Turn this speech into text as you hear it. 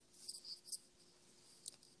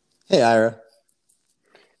Hey, Ira.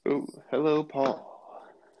 Ooh, hello, Paul.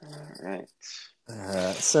 All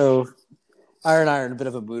right. So Ira and I are in a bit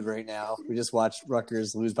of a mood right now. We just watched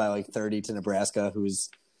Rutgers lose by like 30 to Nebraska, who's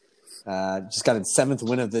just got its seventh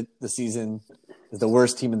win of the season, is the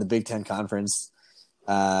worst team in the Big Ten Conference.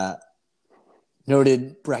 Uh,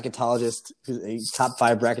 Noted bracketologist, who's a top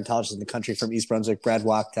five bracketologist in the country from East Brunswick, Brad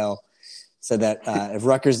Wachtel, said that if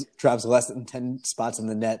Rutgers drops less than 10 spots in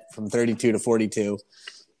the net from 32 to 42,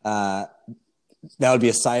 that would be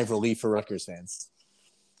a sigh of relief for Rutgers fans.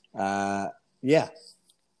 Yeah,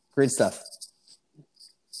 great stuff.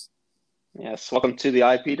 Yes, welcome to the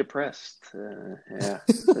IP Depressed. Yeah,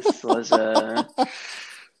 this was that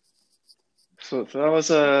was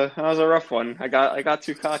a rough one. I got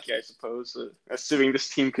too cocky, I suppose, assuming this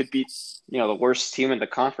team could beat the worst team in the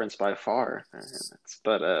conference by far.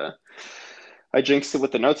 But I jinxed it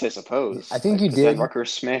with the notes, I suppose. I I think you said did.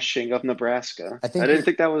 Rutgers smashing of Nebraska. I I think didn't you.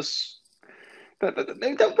 think that was that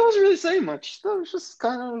wasn't really saying much. That was just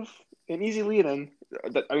kind of an easy lead in.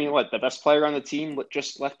 I mean, what, the best player on the team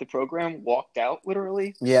just left the program, walked out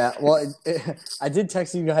literally? Yeah, well, I did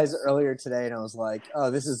text you guys earlier today, and I was like, "Oh,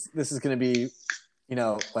 this is going to be,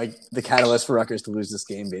 like the catalyst for Rutgers to lose this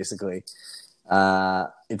game." Basically,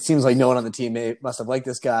 it seems like no one on the team must have liked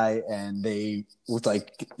this guy, and they looked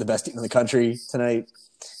like the best team in the country tonight.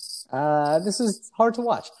 This is hard to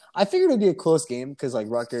watch. I figured it'd be a close game because like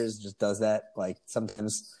Rutgers just does that. Like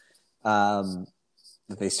sometimes,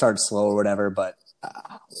 if they start slow or whatever, but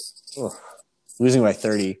ugh, losing by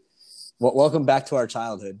 30. Well, welcome back to our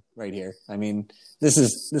childhood, right here. I mean, this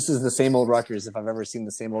is the same old Rutgers if I've ever seen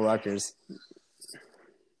the same old Rutgers.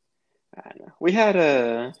 I don't know. We had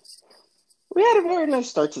a very nice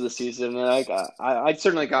start to the season, and I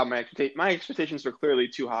certainly got my expectations were clearly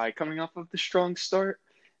too high coming off of the strong start,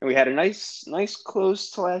 and we had a nice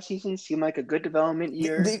close to last season. Seemed like a good development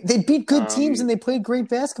year. They beat good teams and Um, they played great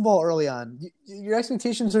basketball early on. Your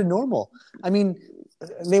expectations are normal. I mean,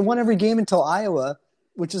 they won every game until Iowa,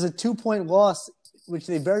 which is a 2 point loss, which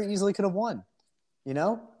they very easily could have won. You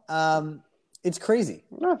know, it's crazy.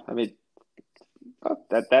 no, I mean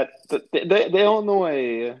the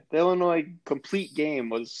Illinois complete game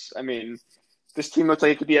was. I mean, this team looks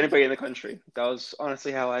like it could be anybody in the country. That was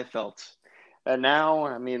honestly how I felt. And now,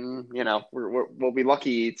 I mean, we'll be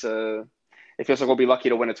lucky to. It feels like we'll be lucky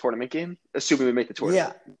to win a tournament game, assuming we make the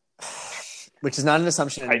Yeah, tournament. which is not an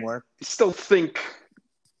assumption I anymore. still think,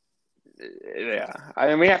 yeah. I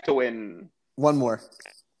mean, we have to win. One more.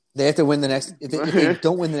 They have to win the next. If they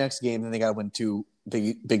don't win the next game, then they got to win two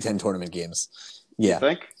Big Ten tournament games. You Yeah,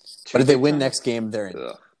 think? but Two if they Big win Ten? next game, they're in.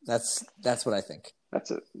 Ugh, That's what I think.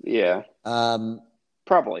 that's it. Yeah, Um,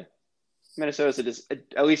 probably. Minnesota's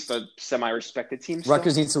at least a semi-respected team still.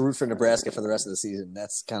 Rutgers needs to root for Nebraska for the rest of the season.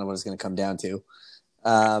 That's kind of what it's going to come down to.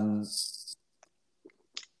 Um,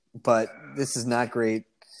 but this is not great.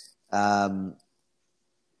 Um,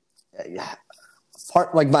 yeah,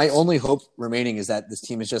 like my only hope remaining is that this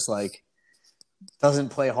team is just like doesn't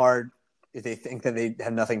play hard if they think that they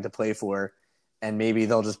have nothing to play for, and maybe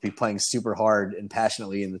they'll just be playing super hard and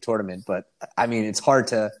passionately in the tournament. But I mean, it's hard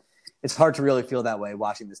to really feel that way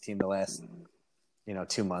watching this team the last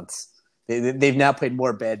 2 months. They've now played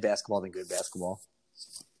more bad basketball than good basketball.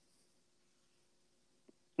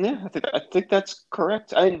 Yeah, I think that's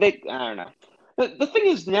correct. I mean, I don't know. The thing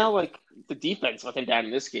is now, like, the defense let them down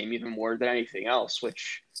in this game even more than anything else,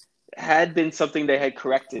 which had been something they had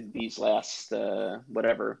corrected these last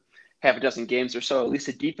whatever half a dozen games or so. At least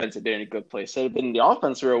the defense had been in a good place. It had been the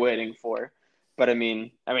offense we were waiting for. But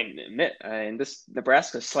admit, this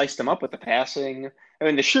Nebraska sliced them up with the passing. I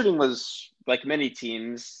mean, the shooting was like many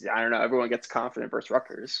teams. I don't know. Everyone gets confident versus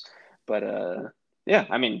Rutgers, but yeah,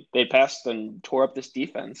 I mean, they passed and tore up this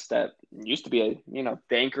defense that used to be the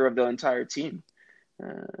anchor of the entire team.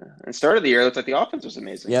 And start of the year, it looked like the offense was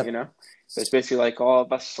amazing. Yep. It's basically like all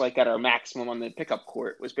of us like at our maximum on the pickup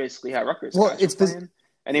court was basically how Rutgers Well, guys were playing,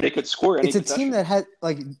 and they could score any it's a team possession. that had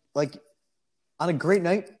like on a great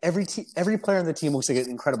night, every player on the team looks like an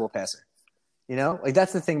incredible passer. Like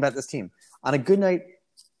that's the thing about this team. On a good night,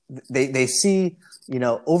 they see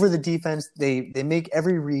over the defense, they make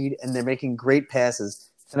every read and they're making great passes.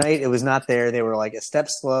 Tonight it was not there. They were like a step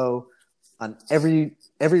slow on every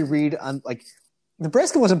read. On like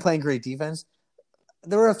Nebraska wasn't playing great defense.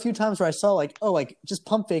 There were a few times where I saw like just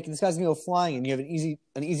pump fake and this guy's gonna go flying and you have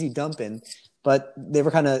an easy dump in, but they were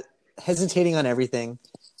kind of hesitating on everything.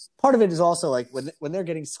 Part of it is also like when they're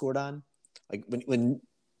getting scored on, like when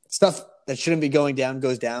stuff that shouldn't be going down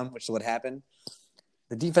goes down, which is what happened.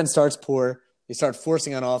 The defense starts poor. They start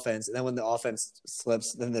forcing on offense, and then when the offense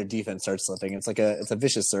slips, then their defense starts slipping. It's a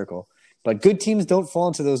vicious circle. But good teams don't fall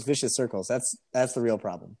into those vicious circles. That's the real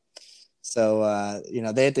problem. So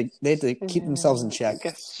they had to keep themselves in check.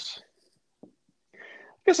 I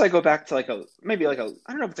guess I go back to I don't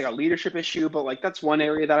know if it's like a leadership issue, but like that's one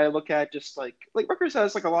area that I look at. Just like Rutgers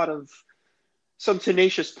has like a lot of some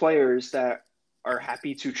tenacious players that are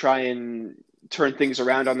happy to try and turn things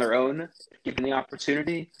around on their own, given the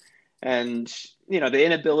opportunity. And the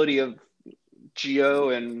inability of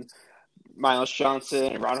Gio and Miles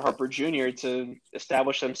Johnson and Ron Harper Jr. to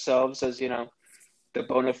establish themselves as the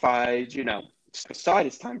bona fide side.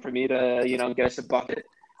 It's time for me to get us a bucket.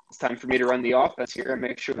 It's time for me to run the offense here and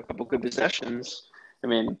make sure a couple good possessions. I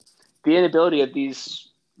mean, the inability of these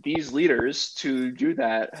leaders to do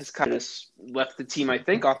that has kind of left the team, I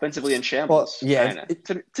think, offensively in shambles. Well, yeah.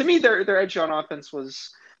 To me, their edge on offense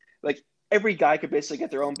was like every guy could basically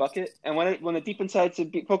get their own bucket. And when the defense had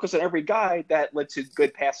to focus on every guy, that led to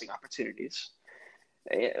good passing opportunities.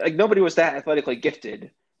 Like nobody was that athletically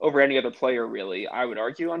gifted over any other player, really, I would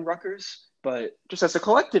argue, on Rutgers. But just as a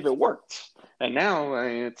collective, it worked. And now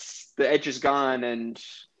it's the edge is gone, and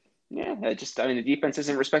the defense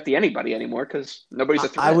isn't respecting anybody anymore because nobody's a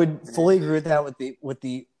threat. I would fully agree with that. With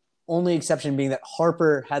the only exception being that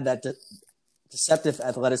Harper had that deceptive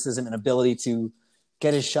athleticism and ability to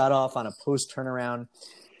get his shot off on a post turnaround.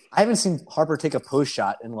 I haven't seen Harper take a post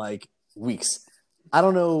shot in like weeks. I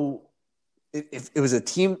don't know if it was a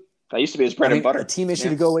team. That used to be his bread and butter. A team issue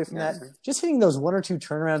to go away from that. Just hitting those one or two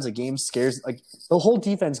turnarounds a game scares, like the whole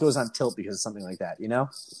defense goes on tilt because of something like that,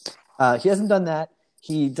 He hasn't done that.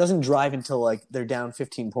 He doesn't drive until like they're down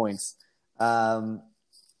 15 points.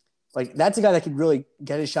 Like that's a guy that could really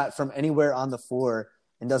get his shot from anywhere on the floor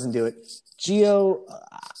and doesn't do it. Gio,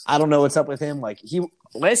 I don't know what's up with him. Like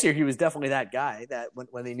last year, he was definitely that guy that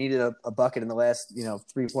when they needed a bucket in the last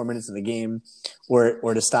 3-4 minutes of the game,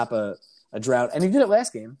 or to stop a drought, and he did it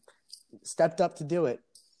last game. Stepped up to do it,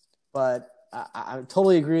 but I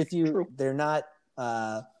totally agree with you. True. They're not,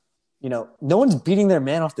 no one's beating their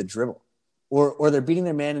man off the dribble, or they're beating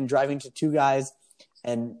their man and driving to two guys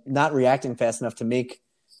and not reacting fast enough to make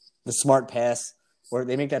the smart pass, or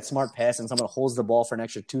they make that smart pass and someone holds the ball for an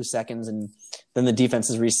extra 2 seconds and then the defense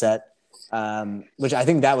is reset. Which I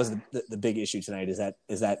think that was the big issue tonight is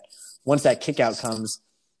that once that kick out comes,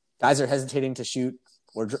 guys are hesitating to shoot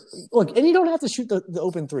look, and you don't have to shoot the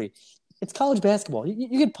open three. It's college basketball.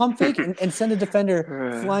 You can pump fake and send a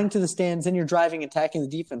defender flying to the stands, and you're driving, attacking the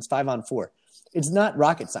defense 5-on-4. It's not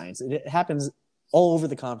rocket science. It happens all over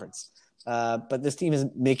the conference. But this team is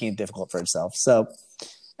making it difficult for itself. So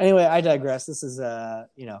anyway, I digress. This is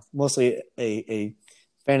mostly a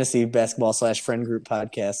fantasy basketball / friend group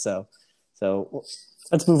podcast. So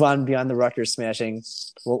let's move on beyond the Rutgers smashing.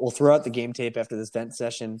 We'll throw out the game tape after this vent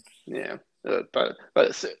session. Yeah. But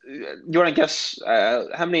you want to guess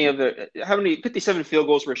how many 57 field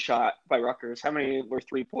goals were shot by Rutgers? How many were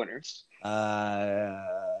 3-pointers?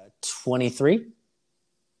 23.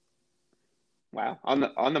 Wow, on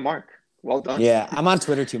the mark. Well done. Yeah, I'm on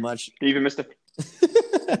Twitter too much. You even missed a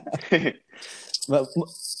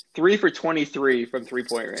 3 for 23 from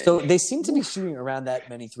 3-point range. So they seem to be shooting around that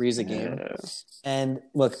many threes a game. And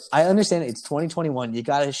look, I understand it's 2021. You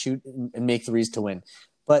got to shoot and make threes to win,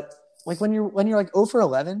 but like when you're like 0 for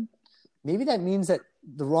 11, maybe that means that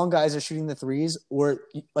the wrong guys are shooting the threes, or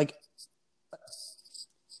like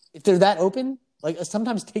if they're that open, like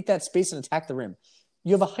sometimes take that space and attack the rim.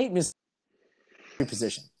 You have a height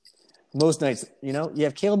position most nights. You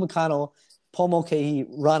have Caleb McConnell, Paul Mulcahy,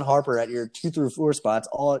 Ron Harper at your 2 through 4 spots,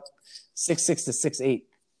 all at 6'6" to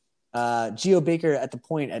 6'8". Geo Baker at the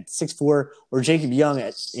point at 6'4", or Jacob Young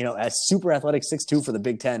at super athletic 6'2" for the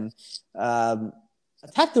Big Ten.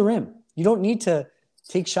 Attack the rim. You don't need to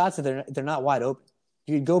take shots if they're not wide open.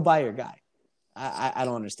 You could go by your guy. I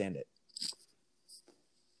don't understand it.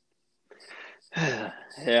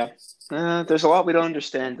 Yeah, there's a lot we don't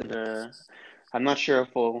understand, and I'm not sure if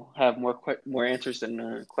we'll have more answers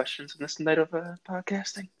than questions in this night of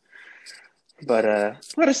podcasting. But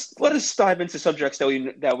let us dive into subjects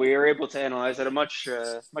that we are able to analyze at a much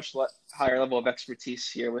higher level of expertise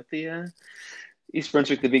here with the East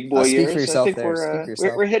Brunswick, the big boy years. Speak for yourself. I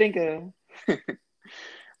think we're hitting a.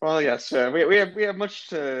 Well, yes, we have much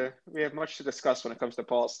to discuss when it comes to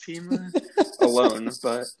Paul's team alone.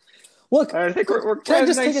 But look, I think we're can I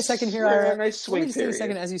just take a second here? A nice swing just take a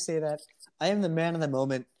second as you say that. I am the man of the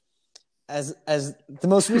moment, as the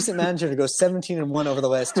most recent manager to go 17-1 over the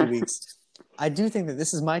last 2 weeks. I do think that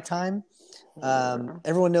this is my time.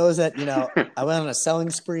 Everyone knows that I went on a selling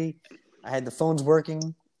spree. I had the phones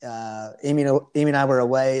working. Amy and I were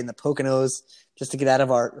away in the Poconos just to get out of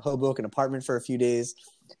our Hoboken apartment for a few days.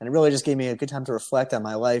 And it really just gave me a good time to reflect on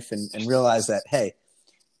my life and realize that, hey,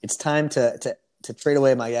 it's time to trade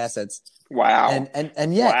away my assets. Wow.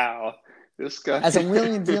 And yet, wow. This guy. as I'm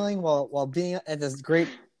wheeling and dealing while being at this great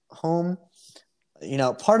home,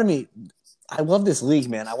 part of me, I love this league,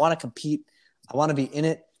 man. I want to compete. I want to be in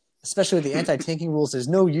it, especially with the anti-tanking rules. There's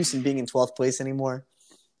no use in being in 12th place anymore.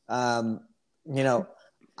 I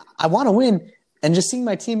want to win, and just seeing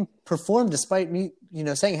my team perform despite me,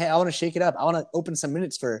 saying, hey, I want to shake it up. I want to open some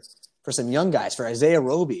minutes for some young guys, for Isaiah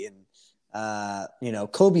Roby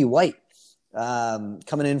and, Kobe White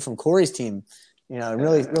coming in from Corey's team, and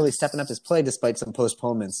really stepping up his play despite some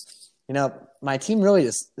postponements. My team really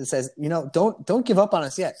just says, don't give up on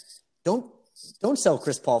us yet. Don't sell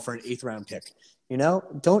Chris Paul for an 8th round pick.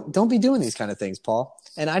 Don't be doing these kind of things, Paul.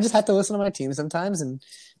 And I just have to listen to my team sometimes and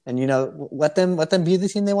let them be the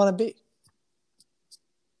team they want to be.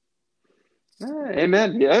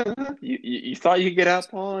 Amen. Yeah, you thought you could get out,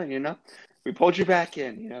 Paul, and we pulled you back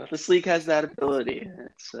in. This league has that ability.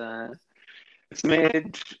 It's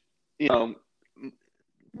made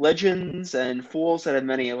legends and fools out of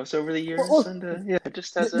many of us over the years. Well, and it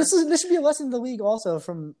just has. This should be a lesson to the league also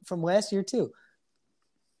from last year too.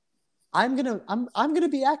 I'm gonna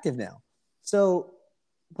be active now. So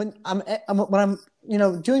when I'm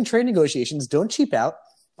doing trade negotiations, don't cheap out,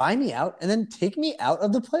 buy me out, and then take me out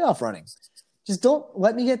of the playoff running. Just don't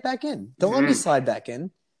let me get back in. Don't let me slide back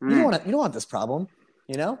in. You don't want this problem.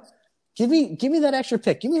 Give me that extra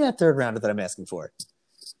pick. Give me that 3rd rounder that I'm asking for.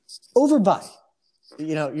 Overbuy.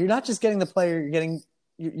 You're not just getting the player.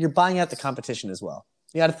 You're buying out the competition as well.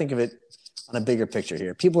 You got to think of it on a bigger picture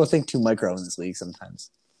here. People think too micro in this league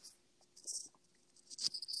sometimes.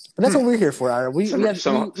 But that's what we're here for, Ira. We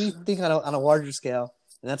think on a larger scale,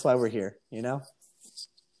 and that's why we're here.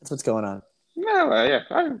 That's what's going on. No,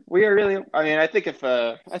 we are really. I mean, I think at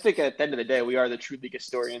the end of the day, we are the true league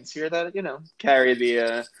historians here that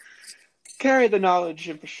carry the knowledge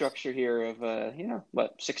infrastructure here of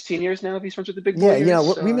 16 years now of East Brunswick, the big boys.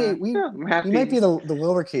 We might be the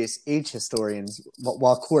lowercase h historians,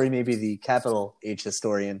 while Corey may be the capital H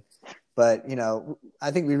historian. But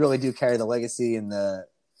I think we really do carry the legacy and the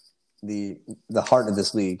heart of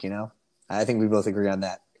this league. I think we both agree on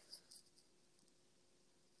that.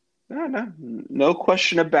 No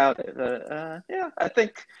question about it. I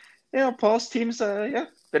think Paul's team's been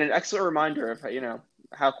an excellent reminder of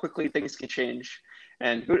how quickly things can change,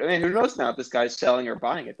 and who knows now if this guy's selling or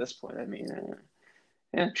buying at this point.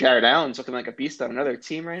 Jared Allen's looking like a beast on another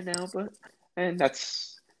team right now, and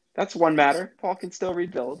that's one matter. Paul can still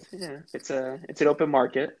rebuild. It's an open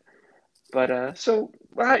market. But so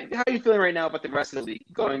how are you feeling right now about the rest of the league,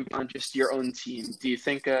 going on just your own team? Do you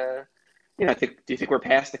think do you think we're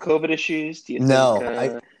past the COVID issues? Do you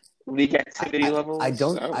think league activity levels? I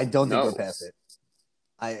don't think we're past it.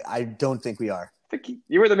 I don't think we are. I think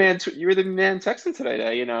you were the man. You were the man texting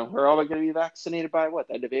today. We're all going to be vaccinated by what,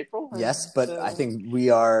 the end of April? Yes, but I think we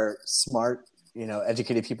are smart,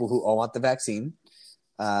 educated people who all want the vaccine,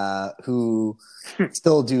 who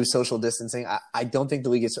still do social distancing. I don't think the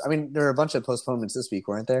league is. I mean, there are a bunch of postponements this week,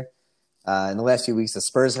 weren't there? In the last few weeks, the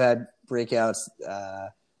Spurs have had breakouts.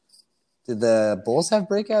 Did the Bulls have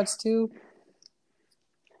breakouts too?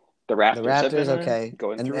 The Raptors, okay.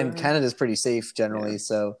 And Canada's pretty safe generally.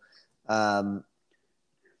 So, are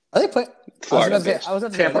they playing? Florida. I was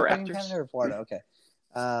about to say, Tampa playing Raptors. in Canada or Florida? Okay.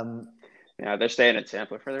 They're staying in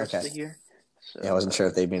Tampa for the rest of the year. So, I wasn't sure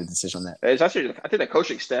if they made a decision on that. It's actually, I think the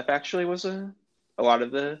coaching staff actually was a lot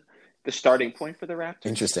of the starting point for the Raptors.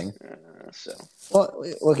 Interesting. Well,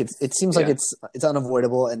 look, it seems like it's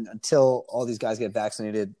unavoidable, and until all these guys get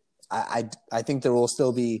vaccinated, I think there will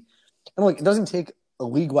still be. And look, it doesn't take a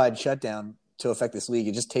league-wide shutdown to affect this league.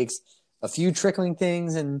 It just takes a few trickling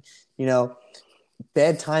things, and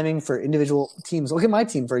bad timing for individual teams. Look at my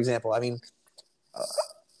team, for example. I mean,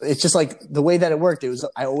 it's just like the way that it worked. It was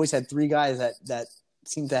I always had 3 guys that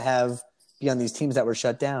seemed to be on these teams that were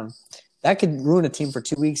shut down. That could ruin a team for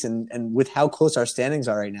 2 weeks, and with how close our standings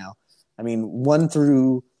are right now. I mean, 1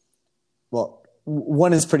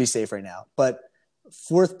 is pretty safe right now, but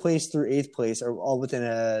 4th place through 8th place are all within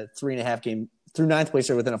a 3.5 game. Through 9th place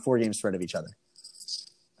are within a 4-game spread of each other.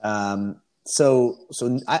 So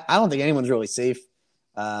I don't think anyone's really safe.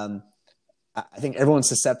 I think everyone's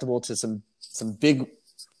susceptible to some big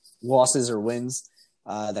losses or wins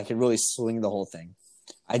that could really swing the whole thing.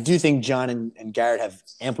 I do think John and Garrett have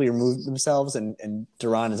amply removed themselves, and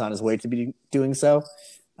Duran is on his way to be doing so.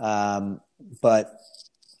 But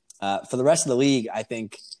for the rest of the league, I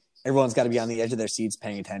think everyone's got to be on the edge of their seats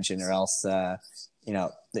paying attention, or else,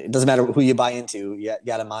 it doesn't matter who you buy into. You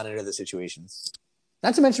got to monitor the situations.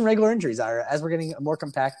 Not to mention regular injuries, Ira. As we're getting a more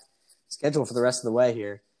compact schedule for the rest of the way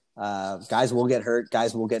here, guys will get hurt.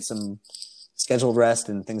 Guys will get some scheduled rest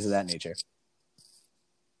and things of that nature.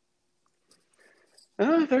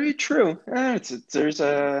 Very true. There's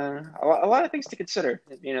a lot of things to consider.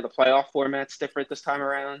 The playoff format's different this time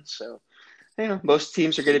around, so most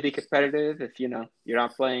teams are going to be competitive if you're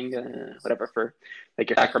not playing whatever for like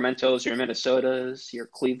your Sacramentos, your Minnesotas, your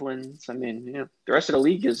Clevelands. I mean, the rest of the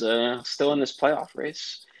league is still in this playoff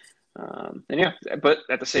race. But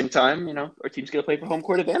at the same time, our team's going to play for home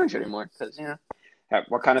court advantage anymore because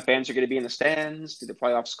what kind of fans are going to be in the stands? Do the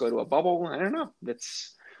playoffs go to a bubble? I don't know.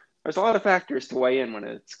 There's a lot of factors to weigh in when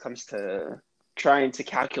it comes to trying to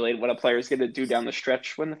calculate what a player is going to do down the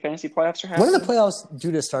stretch when the fantasy playoffs are happening. When are the playoffs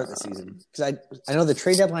due to start the season? Because I know the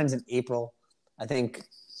trade deadline's in April. I think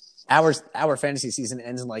our fantasy season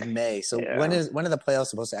ends in like May. So when are the playoffs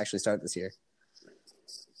supposed to actually start this year?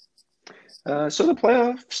 So the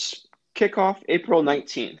playoffs kick off April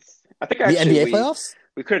 19th. I think the NBA playoffs?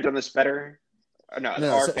 We could have done this better.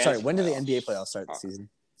 Sorry. When do the NBA playoffs start this season?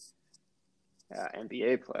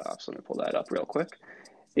 NBA playoffs. Let me pull that up real quick.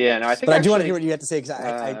 Yeah, no, I think. But I do want to hear what you have to say because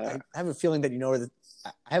I have a feeling that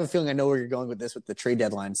I have a feeling I know where you're going with this with the trade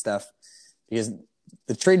deadline stuff because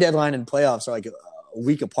the trade deadline and playoffs are like a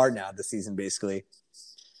week apart now this season basically,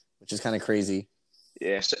 which is kind of crazy.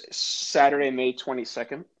 Yeah, Saturday, May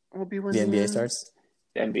 22nd will be when the NBA starts.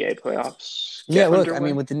 The NBA playoffs. Yeah, look, underway. I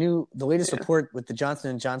mean, with the latest report with the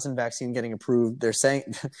Johnson & Johnson vaccine getting approved, they're saying,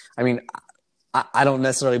 I mean, I don't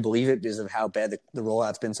necessarily believe it because of how bad the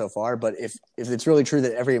rollout's been so far. But if it's really true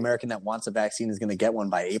that every American that wants a vaccine is going to get one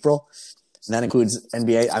by April, and that includes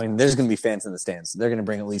NBA, I mean, there's going to be fans in the stands. They're going to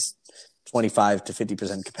bring at least 25 to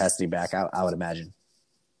 50% capacity back, I would imagine.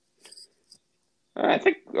 I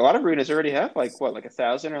think a lot of arenas already have like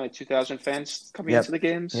 1,000 or like 2,000 fans coming into the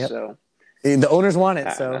games. Yep. So the owners want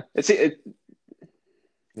it. So the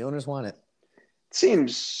owners want it. It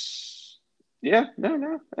seems, yeah,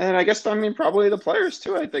 no, and I guess probably the players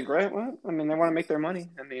too. I think, right? Well, I mean, they want to make their money.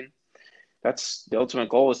 I mean, that's the ultimate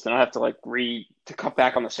goal is to not have to to cut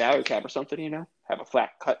back on the salary cap or something. Have a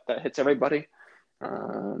flat cut that hits everybody.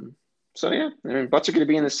 So yeah, I mean, butts are going to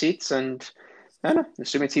be in the seats, and I don't know,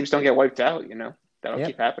 assuming teams don't get wiped out, that'll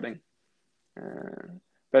keep happening.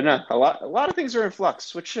 But no, a lot of things are in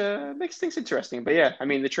flux, which makes things interesting. But yeah, I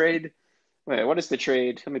mean, the trade. Wait, what is the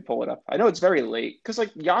trade? Let me pull it up. I know it's very late because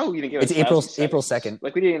Yahoo even gave us April 2nd.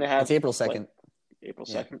 Like we didn't even have. It's April 2nd. April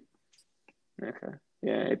 2nd. Okay.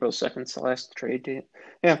 Yeah, April 2nd is the last trade date.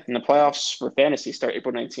 Yeah, and the playoffs for fantasy start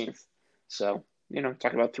April 19th. So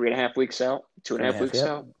talking about 3.5 weeks out, 2.5 weeks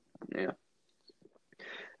out. Yeah.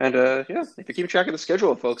 And if you keep track of the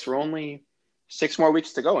schedule, folks, we're only 6 more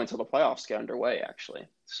weeks to go until the playoffs get underway, actually.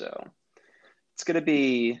 So it's going to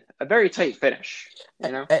be a very tight finish,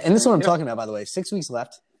 And this is what I'm talking about, by the way. 6 weeks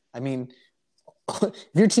left. I mean, if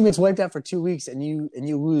your team gets wiped out for 2 weeks and you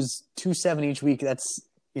lose 2-7 each week, that's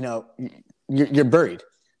you're buried,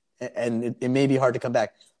 and it may be hard to come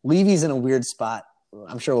back. Levy's in a weird spot.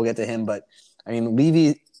 I'm sure we'll get to him, but I mean,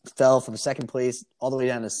 Levy fell from 2nd place all the way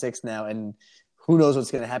down to 6th now, and who knows what's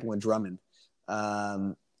going to happen with Drummond.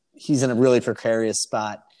 He's in a really precarious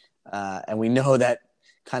spot, and we know that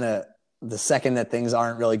kind of the second that things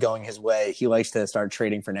aren't really going his way, he likes to start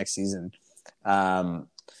trading for next season.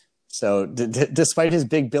 So despite his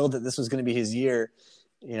big build that this was going to be his year,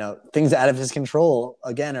 things out of his control,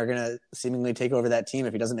 again, are going to seemingly take over that team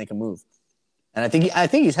if he doesn't make a move. And I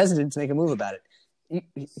think he's hesitant to make a move about it.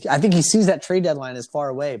 I think he sees that trade deadline as far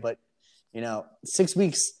away, but 6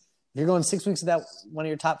 weeks, if you're going 6 weeks without one of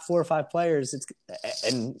your top 4 or 5 players,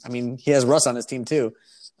 and I mean, he has Russ on his team too.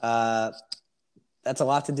 That's a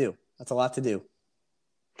lot to do.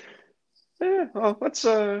 Yeah, well, let's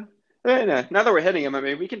now that we're hitting him, I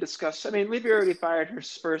mean, we can discuss. I mean, Levy already fired his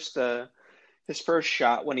first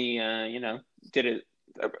shot when he did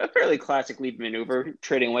a fairly classic Levy maneuver,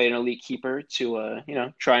 trading away an elite keeper to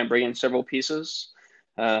try and bring in several pieces.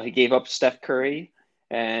 He gave up Steph Curry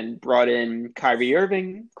and brought in Kyrie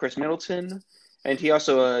Irving, Chris Middleton, and he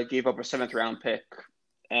also gave up a 7th round pick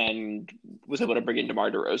and was able to bring in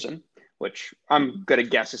DeMar DeRozan, which I'm going to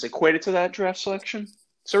guess is equated to that draft selection.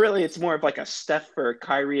 So really, it's more of like a Steph for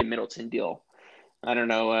Kyrie and Middleton deal. I don't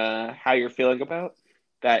know how you're feeling about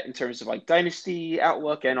that in terms of like dynasty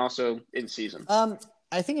outlook and also in season.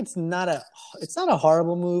 I think it's not a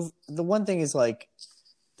horrible move. The one thing is like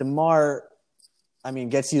DeMar, I mean,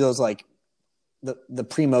 gets you those like the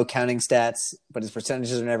primo counting stats, but his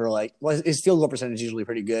percentages are never his field goal percentage is usually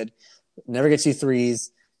pretty good. Never gets you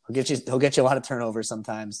threes. He'll get you a lot of turnovers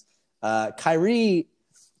sometimes. Kyrie,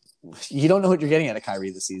 you don't know what you're getting out of Kyrie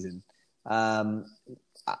this season.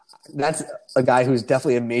 that's a guy who's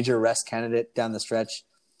definitely a major rest candidate down the stretch,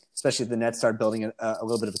 especially if the Nets start building a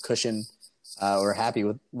little bit of a cushion. Or happy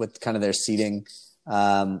with kind of their seating.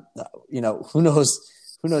 Who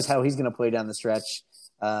knows how he's going to play down the stretch.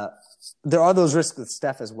 There are those risks with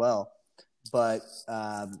Steph as well, but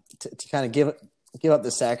to kind of give up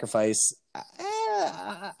the sacrifice,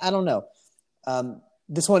 I don't know.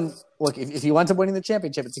 This one, look, if he winds up winning the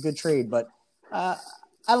championship, it's a good trade, but I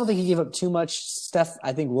don't think he gave up too much. Steph,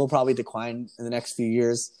 I think, will probably decline in the next few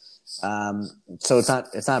years, so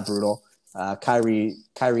it's not brutal. Kyrie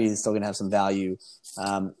is still going to have some value.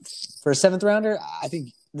 For a seventh rounder, I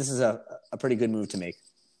think this is a pretty good move to make.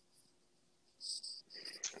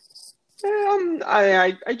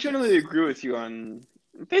 I generally agree with you on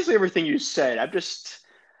basically everything you said. I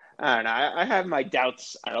don't know. I have my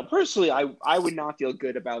doubts. I don't know. Personally, I would not feel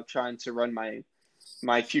good about trying to run my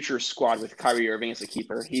future squad with Kyrie Irving as a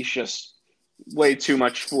keeper. He's just way too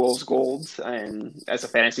much fool's gold and as a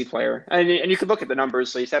fantasy player. And you could look at the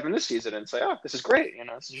numbers that he's having this season and say, oh, this is great.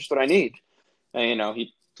 This is just what I need. And,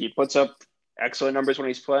 he puts up excellent numbers when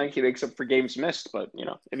he's playing. He makes up for games missed. But,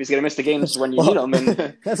 if he's going to miss the games when you need him, then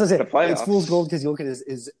that's what I'm saying. It's fool's gold because you look at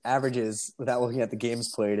his averages without looking at the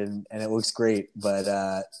games played, and it looks great.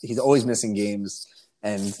 But he's always missing games.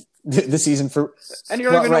 And this season and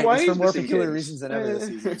you don't even know why he's for more missing peculiar games. reasons than ever this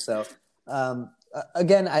season. So,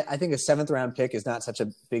 again, I think a seventh round pick is not such a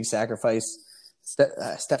big sacrifice.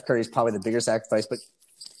 Steph Curry is probably the bigger sacrifice, but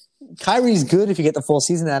Kyrie's good if you get the full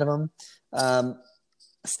season out of him.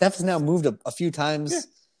 Steph has now moved a few times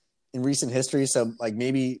in recent history, so like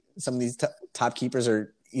maybe some of these top keepers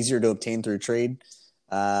are easier to obtain through trade.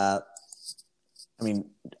 John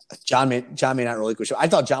may not relinquish. I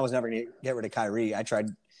thought John was never going to get rid of Kyrie. I tried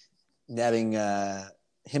nabbing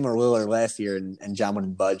him or Lillard last year, and John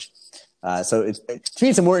wouldn't budge. So to me,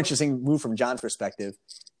 it's a more interesting move from John's perspective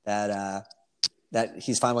that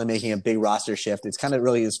he's finally making a big roster shift. It's kind of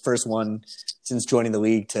really his first one since joining the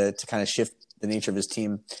league to kind of shift the nature of his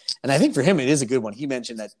team. And I think for him, it is a good one. He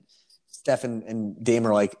mentioned that Steph and Dame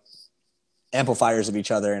are like amplifiers of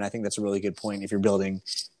each other. And I think that's a really good point if you're building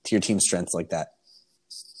to your team's strengths like that.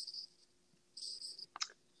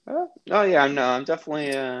 I'm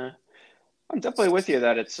definitely with you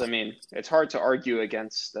that it's hard to argue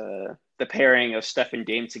against the pairing of Steph and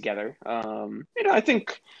Dame together.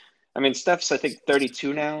 Steph's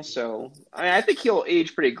 32 now, so I think he'll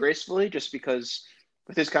age pretty gracefully just because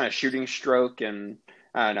with his kind of shooting stroke, and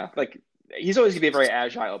I don't know, like he's always gonna be a very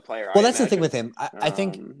agile player. Well, that's the thing with him. I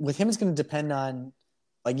think with him, it's going to depend on,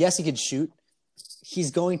 like, yes, he could shoot.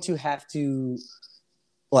 He's going to have to,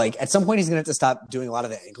 like, at some point, he's going to have to stop doing a lot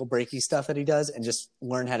of the ankle breaky stuff that he does and just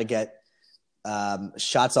learn how to get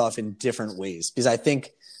shots off in different ways. Because I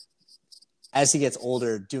think as he gets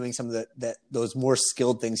older, doing some of those more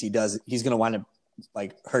skilled things he does, he's going to wind up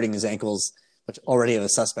like hurting his ankles, which already have a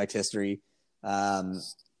suspect history.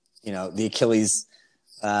 The Achilles.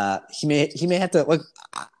 He may have to look.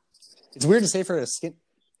 It's weird to say for a skin.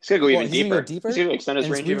 He's gonna go even He's deeper. Gonna go deeper. He's gonna extend his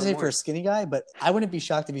range it's weird even to say more. for a skinny guy, but I wouldn't be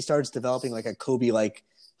shocked if he starts developing like a Kobe like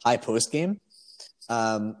high post game.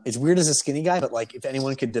 It's weird as a skinny guy, but like if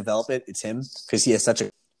anyone could develop it, it's him because he has such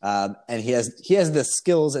a and he has the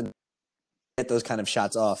skills and get those kind of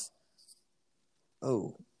shots off.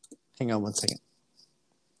 Oh, hang on one second.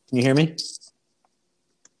 Can you hear me?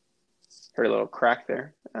 Heard a little crack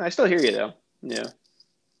there. I still hear you though. Yeah,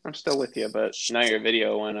 I'm still with you, but now your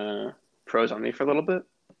video went froze on me for a little bit.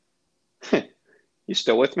 You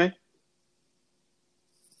still with me?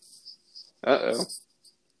 Uh-oh.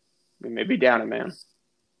 We may be down a man.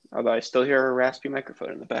 Although I still hear a raspy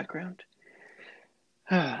microphone in the background.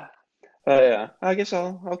 Yeah, I guess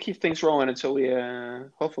I'll keep things rolling until we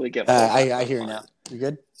hopefully get. I hear you now. You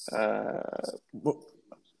good?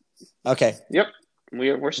 Okay. Yep,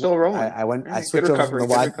 we're still rolling. I switched over from the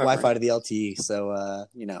Wi-Fi to the LTE, so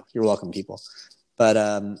you're welcome, people. But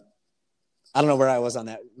I don't know where I was on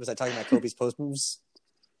that. Was I talking about Kobe's post moves?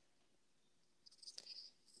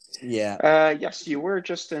 Yeah. Yes, you were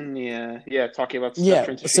just in the talking about the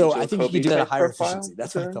transition. So I think you could do that at higher efficiency.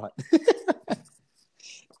 That's what I thought.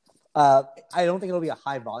 I don't think it'll be a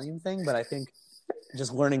high volume thing, but I think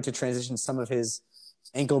just learning to transition some of his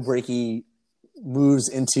ankle breaky moves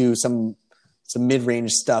into some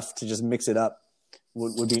mid-range stuff to just mix it up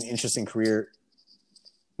would be an interesting career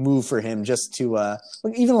move for him. Just to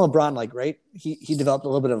even LeBron, like, right? He developed a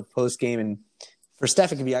little bit of a post game, and for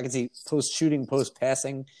Steph, it could be, I can see post shooting, post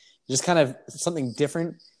passing, just kind of something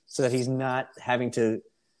different so that he's not having to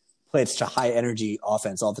play such a high energy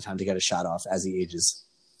offense all the time to get a shot off as he ages.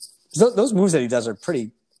 Those moves that he does are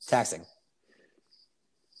pretty taxing.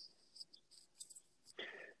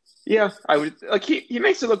 Yeah, I would like he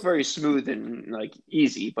makes it look very smooth and like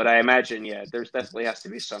easy, but I imagine there's definitely has to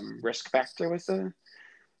be some risk factor with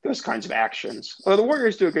those kinds of actions. Well, the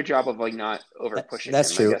Warriors do a good job of like not over pushing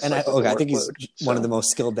That's him, I true. guess, And like with the I think he's workload. one of the So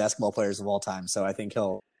most skilled basketball players of all time. So I think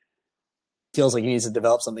he'll feels like he needs to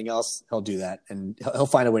develop something else. He'll do that, and he'll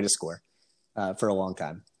find a way to score for a long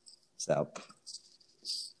time. So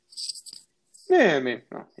yeah, I mean,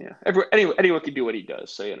 well, yeah, anyone can do what he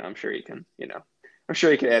does. So I'm sure he can. I'm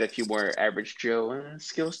sure he could add a few more average Joe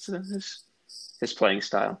skills to his playing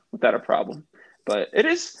style without a problem. But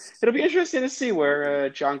it'll be interesting to see where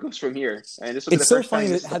John goes from here. And this will be the it's so first time funny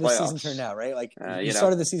he that misses the how the season playoffs. turned out, right? Like you You know,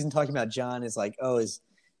 started the season talking about John is like, oh, is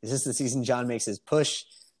this the season John makes his push?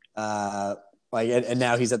 And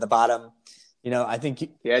now he's at the bottom. I think he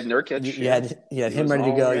had Nurkic. you had him ready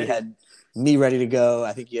to go. You had me ready to go.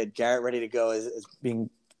 I think you had Garrett ready to go as being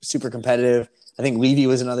super competitive. I think Levy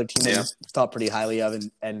was another team that was thought pretty highly of,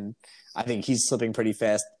 and I think he's slipping pretty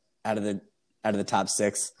fast out of the top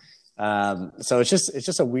six. So it's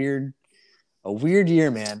just a weird year,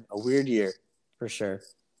 man. A weird year for sure.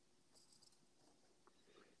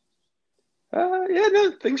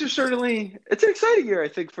 No, things are certainly. It's an exciting year, I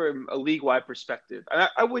think, from a league-wide perspective.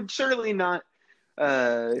 I would certainly not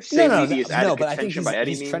say Levy is out of but I think contention by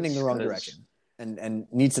any he's means. trending the wrong direction and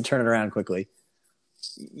needs to turn it around quickly.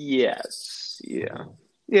 Yes, yeah,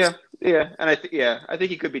 and I think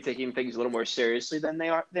he could be taking things a little more seriously than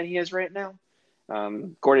he is right now.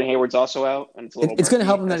 Gordon Hayward's also out, and it's going to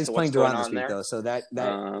help him that he's playing Durant this week, though. So that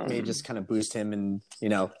may just kind of boost him, and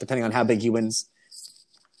depending on how big he wins.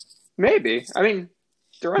 Maybe. I mean,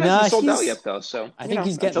 Durant hasn't sold out yet, though. So I think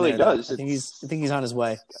he's getting there. He does. I think he's on his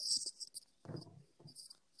way.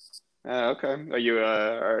 Okay. Are you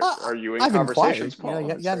in conversations, Paul?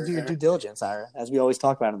 You got to do your due diligence, Ira, as we always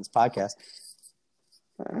talk about on this podcast.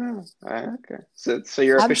 Okay. So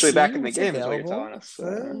you're officially back in the game, is what you're telling us.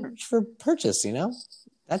 For purchase,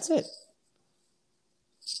 that's it.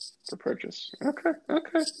 For purchase. Okay.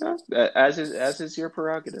 As is your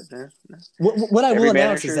prerogative. What I will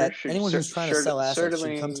announce is that anyone who's trying to sell assets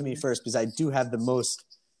should come to me first, because I do have the most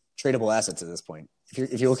tradable assets at this point.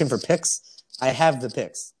 If you're looking for picks, I have the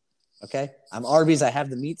picks. Okay, I'm Arby's. I have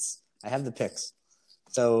the meats. I have the picks.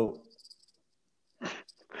 So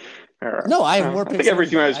no, I have more picks. I think every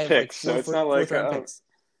team has picks, so it's not like picks.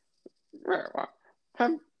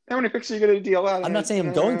 How many picks are you going to deal out? I'm not saying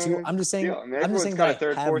I'm going to. I'm just saying. I'm just saying that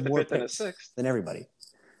third, I have fourth, more fifth, and a picks sixth than everybody.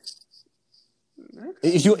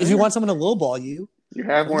 If you want someone to lowball you, you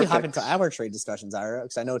have more. Hop into our trade discussions, Ira,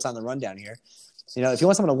 because I know it's on the rundown here. If you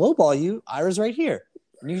want someone to lowball you, Ira's right here,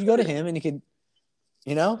 and you can go to him, and you can,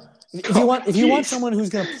 if you want someone who's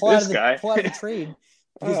going to pull out of the trade.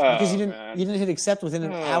 Because you didn't hit accept within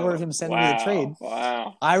an hour of him sending me the trade.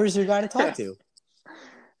 Wow. Ira's your guy to talk to.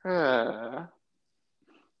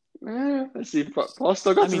 Let's see. Paul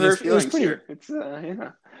still got some hurt feelings here. It's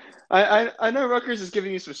I know Rutgers is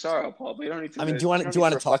giving you some sorrow, Paul, but you don't need to. I mean, do you want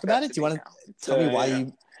to talk about it? Do you want to tell me why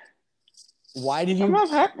you? Why did you?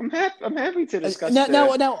 I'm happy to discuss.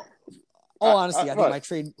 Now, all honesty, I think my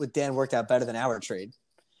trade with Dan worked out better than our trade.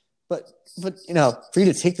 But for you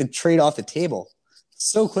to take the trade off the table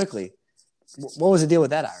so quickly, what was the deal with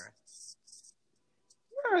that, Ira?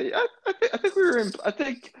 I think we were in. I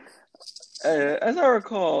think, as I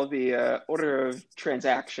recall, the order of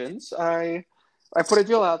transactions, I put a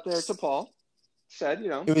deal out there to Paul. Said,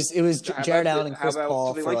 it was Jared Allen and Chris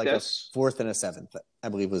Paul for like a fourth and a seventh, I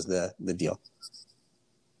believe was the deal.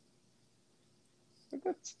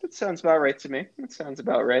 That sounds about right to me. That sounds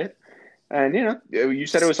about right. And you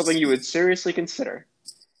said it was something you would seriously consider.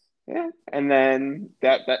 Yeah, and then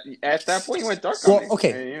that at that point you went dark on me. Well,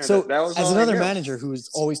 okay. And, so that was as another manager who's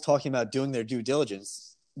always talking about doing their due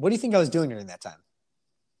diligence, what do you think I was doing during that time?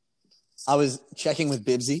 I was checking with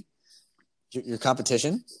Bibbsy, your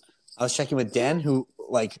competition. I was checking with Dan, who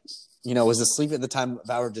was asleep at the time of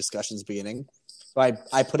our discussions beginning. So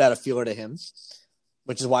I put out a feeler to him,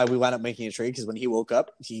 which is why we wound up making a trade, because when he woke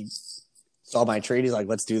up, he saw my trade. He's like,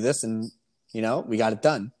 let's do this. And, we got it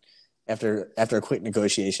done after a quick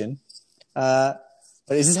negotiation. But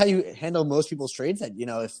is this how you handle most people's trades? That,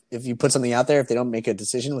 if you put something out there, if they don't make a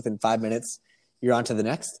decision within 5 minutes, you're on to the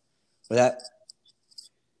next? With that?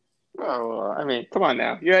 Oh, I mean, come on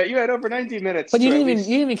now. You had over 90 minutes. But you didn't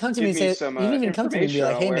even come to me and say, you didn't even come to me and be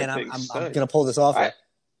like, hey, man, I'm going to pull this off.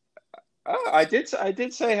 I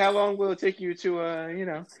did say how long will it take you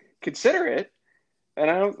to, consider it. And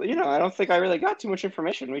I don't think I really got too much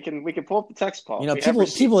information. We can pull up the text, Paul.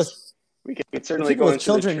 We can The certainly people go with into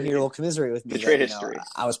children here will commiserate with me. the trade That, history.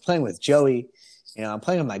 I was playing with Joey. I'm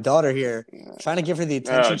playing with my daughter here, trying to give her the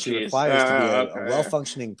attention she requires to be a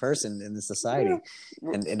well-functioning person in the society.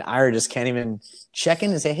 Yeah. And Ira just can't even check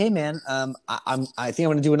in and say, "Hey, man, I think I'm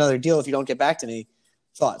going to do another deal if you don't get back to me."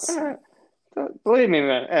 Thoughts? Believe me,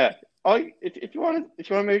 man. If you want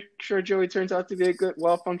to make sure Joey turns out to be a good,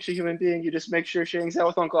 well-functioning human being, you just make sure she hangs out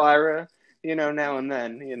with Uncle Ira, now and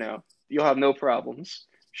then. You'll have no problems.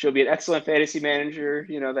 She'll be an excellent fantasy manager,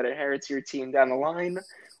 that inherits your team down the line.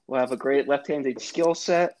 We'll have a great left-handed skill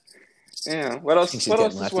set. Yeah. What else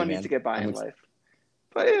does one need to get by in life?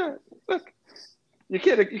 But yeah, look, you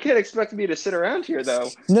can't expect me to sit around here though.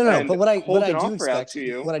 No. But what I do expect to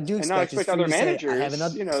you, what I do expect, and not expect other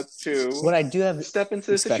managers, to what I do have step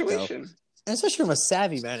into the situation. Though, and especially from a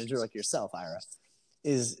savvy manager like yourself, Ira,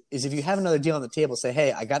 is if you have another deal on the table, say,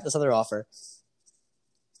 "Hey, I got this other offer.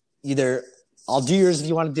 Either I'll do yours if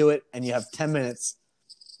you want to do it, and you have 10 minutes,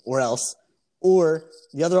 or else." Or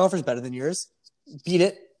the other offer is better than yours. Beat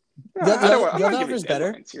it. The other offer is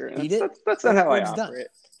better. Beat it. That's not how I operate.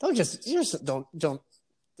 Don't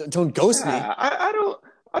ghost me. I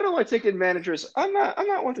don't like taking managers. I'm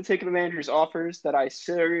not one to take the managers' offers that I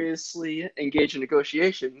seriously engage in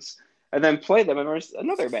negotiations and then play them against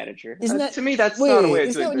another manager. To me, that's not a way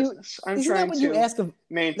of doing business. That's what you ask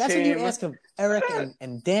of Eric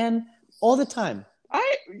and Dan all the time.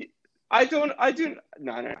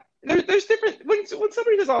 No. There's different when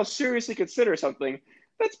somebody says, "I'll seriously consider something."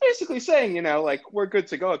 That's basically saying, we're good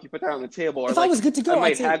to go if you put that on the table. Or if I was good to go, I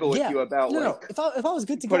might haggle with you about If I was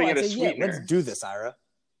good to go, I'd say, yeah, let's do this, Ira.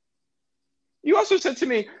 You also said to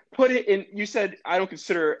me, put it in. You said I don't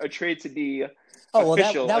consider a trade to be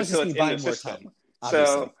official that was just me buying more system. time.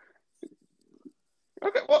 Obviously.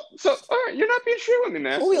 Okay, well, all right, you're not being true with me,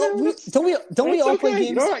 man. Don't we all play games?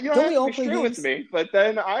 You don't have to be true with me, but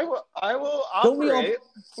then I will operate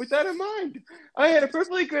with that in mind. I had a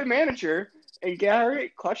perfectly good manager in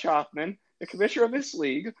Gary Clutch Hoffman, the commissioner of this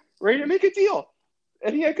league, ready to make a deal,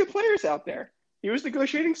 and he had good players out there. He was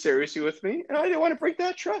negotiating seriously with me, and I didn't want to break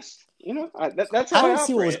that trust. That's how I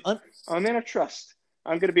operate. I'm a man of trust.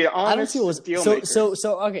 I'm going to be an honest deal maker. So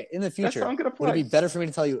okay, in the future, would it be better for me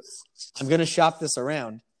to tell you, I'm going to shop this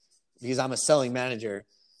around because I'm a selling manager?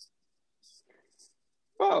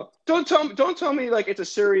 Well, don't tell me like it's a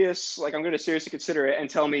serious, like I'm going to seriously consider it, and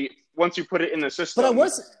tell me once you put it in the system.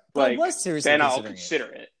 But I was seriously then I'll consider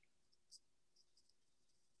it.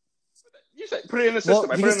 You said put it in the system.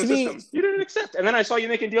 I put it in the system. You didn't accept, and then I saw you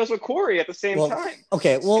making deals with Corey at the same time.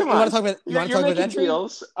 Okay, well, you want to talk about that trade?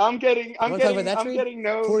 Deals. I'm getting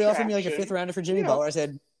no. Corey offered me like a 5th rounder for Jimmy Butler. I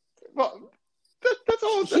said, well, that's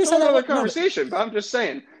all. That's another conversation. But I'm just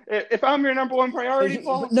saying, if I'm your number one priority,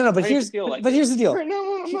 Paul. No. But here's the deal. Here's the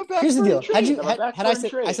deal.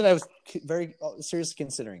 I said I was very seriously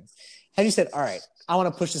considering. Had you said, all right, I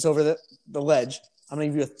want to push this over the ledge. I'm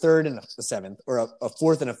going to give you a 3rd and a 7th, or a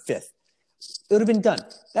 4th and a 5th. It would have been done.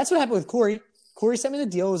 That's what happened with Corey. Corey sent me the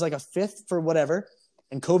deal. It was like a 5th for whatever,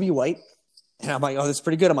 and Kobe White. And I'm like, oh, that's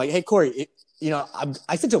pretty good. I'm like, hey, Corey,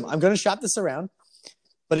 I said to him, I'm going to shop this around,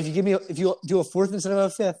 but if you do a 4th instead of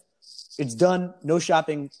a 5th, it's done. No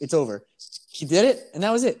shopping. It's over. He did it, and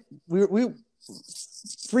that was it. We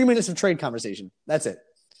 3 minutes of trade conversation. That's it.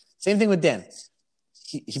 Same thing with Dan.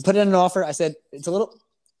 He put in an offer. I said it's a little.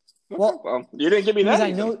 Well, you didn't give me that.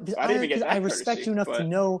 I respect you enough to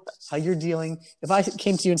know how you're dealing. If I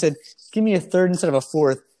came to you and said, "Give me a 3rd instead of a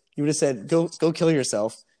 4th," you would have said, "Go kill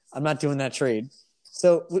yourself." I'm not doing that trade.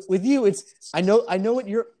 So with you, it's I know what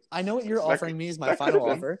you're offering me is my final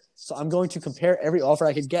offer. So I'm going to compare every offer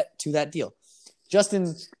I could get to that deal.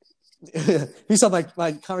 Justin, you saw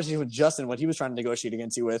my conversation with Justin, what he was trying to negotiate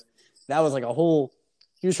against you with. That was like a whole.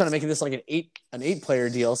 He was trying to make this like an 8-player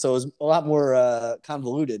deal, so it was a lot more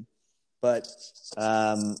convoluted. But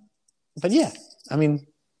yeah, I mean,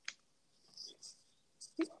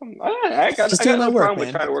 I got no problem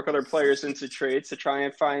with trying to work other players into trades to try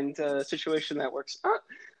and find a situation that works.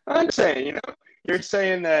 I'm saying, you're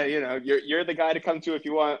saying that you're the guy to come to if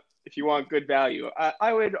you want good value.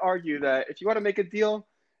 I would argue that if you want to make a deal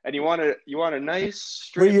and you want a nice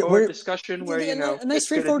straightforward discussion where a nice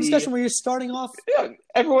straightforward discussion where you're starting off. Yeah,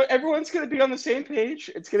 everyone's going to be on the same page.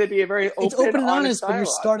 It's going to be a very open and honest but you're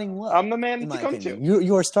starting low. I'm the man to come to.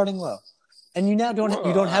 You are starting low, and you now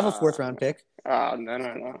don't have a 4th round pick.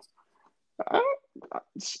 No.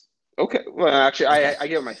 Okay. Well, actually, I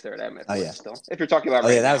give him my 3rd. I have my 3rd still. If you're talking about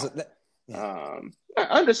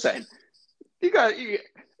I'm just saying,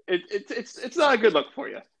 it's not a good look for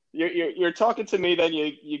you. You're talking to me, then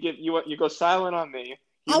you go silent on me.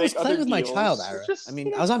 I was playing with my child, Ira.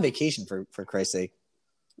 I was on vacation for Christ's sake.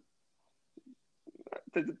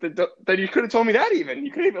 Then you could have told me that even.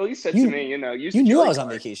 You could have at least said to me, you know, you knew I was on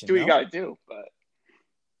vacation. Do what you got to do. But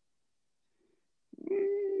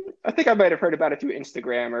I think I might have heard about it through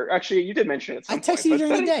Instagram, or actually, you did mention it at some point. I texted you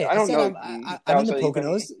during the day. I don't know. I'm in the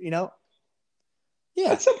Poconos, you know.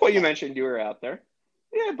 Yeah. At some point, you mentioned you were out there.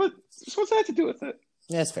 Yeah, but what's that to do with it?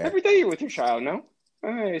 Yeah, that's fair. Every day you're with your child, no?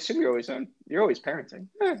 I assume you're always on. You're always parenting.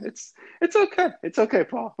 Yeah, it's okay. It's okay,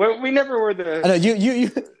 Paul. We never were the. I know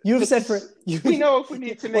you've said for you. We know if we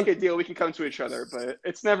need to make a deal, we can come to each other, but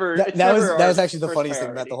it's never. That was actually the funniest thing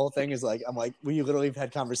about the whole thing is like I'm like we literally have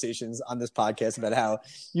had conversations on this podcast about how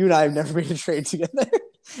you and I have never made a trade together,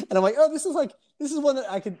 and I'm like, oh, this is one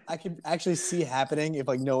that I could actually see happening if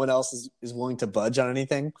like no one else is willing to budge on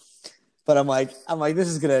anything. But I'm like, this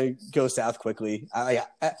is gonna go south quickly.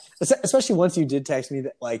 Especially once you did text me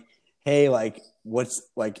that, like, hey, like, what's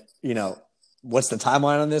like, you know, what's the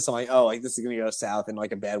timeline on this? I'm like, oh, like this is gonna go south in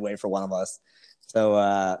like a bad way for one of us.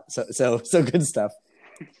 So good stuff.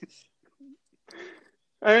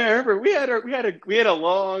 I remember we had a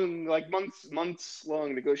long, like months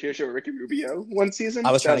long negotiation with Ricky Rubio one season.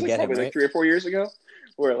 I was trying to get him, right? Like 3 or 4 years ago,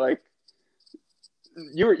 where like.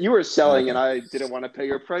 You were selling, and I didn't want to pay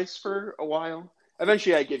your price for a while.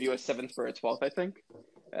 Eventually, I give you a 7th for a 12th, I think,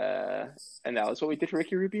 and that was what we did for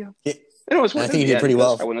Ricky Rubio. And it was. I think he did pretty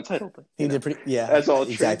well. I won the title. But, he did pretty. Yeah, as all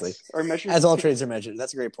exactly. Trades are measured. As all trades are measured.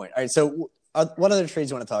 That's a great point. All right, so what other trades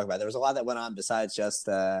do you want to talk about? There was a lot that went on besides just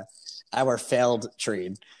our failed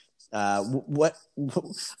trade. What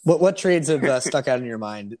trades have stuck out in your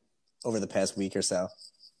mind over the past week or so?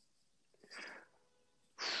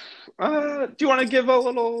 Do you want to give a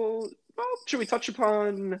little? Well, should we touch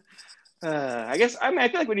upon? I guess I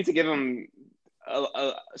feel like we need to give him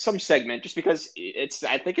some segment just because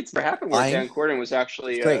I think it's never happened where Dan Corden was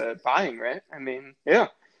actually buying, right? I mean, yeah,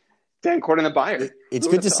 Dan Corden the buyer. It's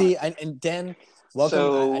good to see, and Dan, welcome.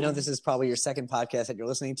 So, I know this is probably your second podcast that you're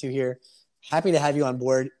listening to here. Happy to have you on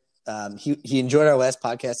board. He enjoyed our last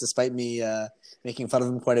podcast despite me making fun of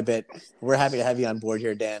him quite a bit. We're happy to have you on board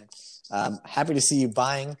here, Dan. Happy to see you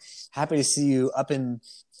buying. Happy to see you up in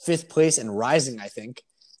 5th place and rising, I think.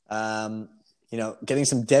 You know, getting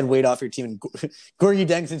some dead weight off your team. And Gorgui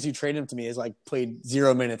Dieng, since you traded him to me, has like played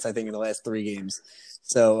 0 minutes, I think, in the last 3 games.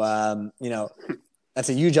 So, you know, that's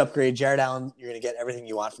a huge upgrade. Jared Allen, you're going to get everything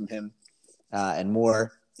you want from him and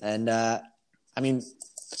more. And, I mean,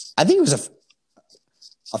 I think it was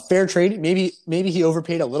a fair trade. Maybe he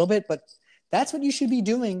overpaid a little bit, but that's what you should be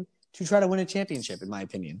doing to try to win a championship, in my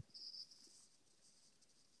opinion.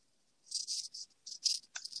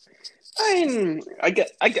 I mean, I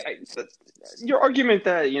get your argument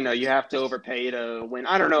that, you know, you have to overpay to win.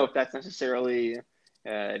 I don't know if that's necessarily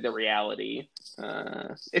the reality.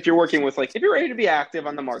 If you're working with, like, if you're ready to be active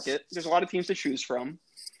on the market, there's a lot of teams to choose from.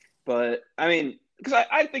 But, I mean, because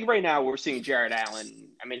I think right now we're seeing Jared Allen.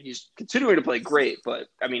 I mean, he's continuing to play great, but,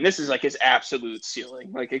 I mean, this is like his absolute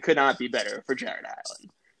ceiling. Like, it could not be better for Jared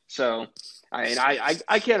Allen. So, I mean,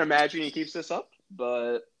 I can't imagine he keeps this up,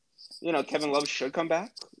 but, you know, Kevin Love should come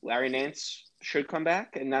back. Larry Nance should come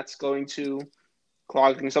back, and that's going to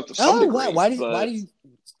clog things up to some degree. Why do you?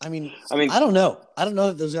 I mean, I don't know. I don't know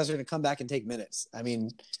if those guys are going to come back and take minutes. I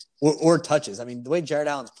mean, or touches. I mean, the way Jared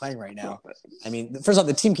Allen's playing right now. I mean, first off,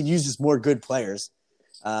 the team could use just more good players.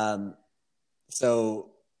 So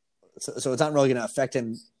it's not really going to affect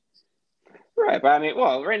him. Right, but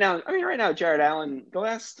right now, Jared Allen, the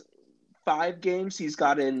last 5 games, he's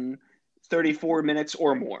gotten 34 minutes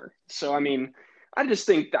or more. So, I mean, I just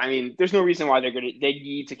think, there's no reason why they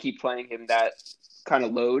need to keep playing him that kind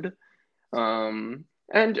of load. And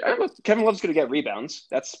Kevin Love's going to get rebounds.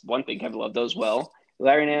 That's one thing Kevin Love does well.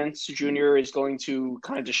 Larry Nance Jr. is going to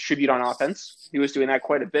kind of distribute on offense. He was doing that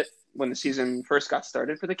quite a bit when the season first got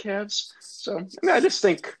started for the Cavs. So, I just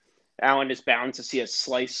think Allen is bound to see a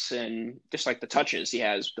slice and just like the touches he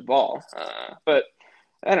has with the ball. But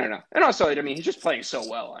I don't know. And also, he's just playing so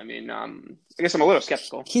well. I guess I'm a little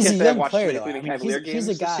skeptical. He's a young player, though. He's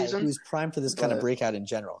a guy who's primed for this kind of breakout in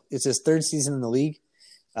general. It's his 3rd season in the league.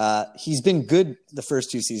 He's been good the first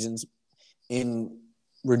 2 seasons in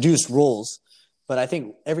reduced roles, but I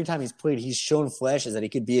think every time he's played, he's shown flashes that he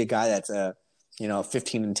could be a guy that's a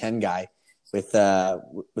 15-10 guy with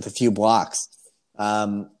a few blocks.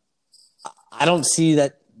 I don't see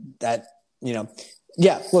that.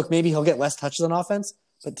 Yeah, look, maybe he'll get less touches on offense,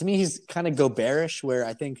 but to me, he's kind of Gobert-ish, where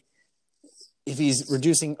I think if he's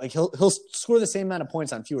reducing, like he'll score the same amount of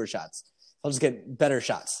points on fewer shots. He'll just get better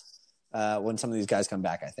shots when some of these guys come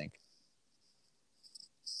back, I think.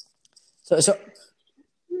 So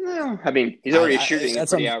no, he's already shooting a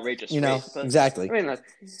pretty outrageous rate. Exactly.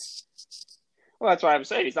 Well, that's what I'm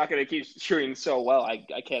saying. He's not going to keep shooting so well. I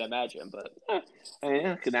can't imagine. But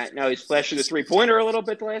now he's flashing the 3-pointer a little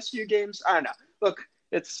bit the last few games. I don't know. Look,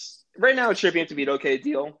 it's right now it should be to be an okay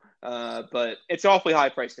deal, but it's awfully high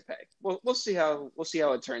price to pay. We'll see how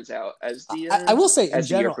it turns out as the I will say in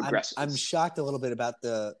general, progresses. I'm shocked a little bit about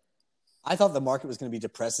I thought the market was going to be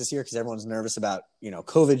depressed this year because everyone's nervous about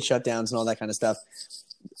COVID shutdowns and all that kind of stuff.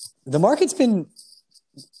 The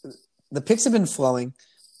picks have been flowing.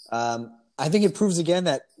 I think it proves again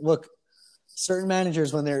that, look, certain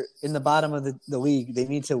managers, when they're in the bottom of the league, they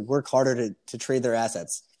need to work harder to trade their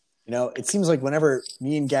assets. It seems like whenever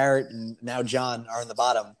me and Garrett and now John are in the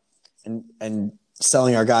bottom and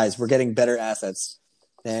selling our guys, we're getting better assets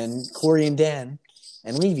than Corey and Dan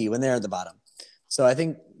and Levy when they're at the bottom. So I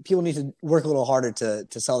think people need to work a little harder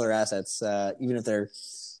to sell their assets, even if they're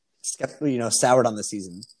soured on the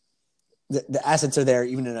season. The assets are there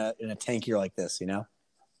even in a tank year like this,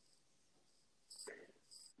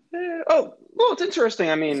 Well, it's interesting.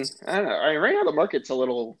 I mean, I don't know. Right now the market's a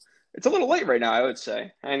little late right now, I would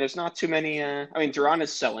say. There's not too many. Duran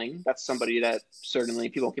is selling. That's somebody that certainly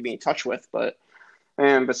people can be in touch with. But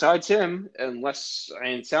besides him,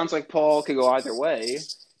 it sounds like Paul could go either way.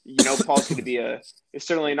 Paul's going to be it's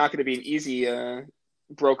certainly not going to be an easy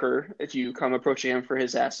broker if you come approaching him for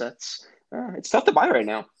his assets. It's tough to buy right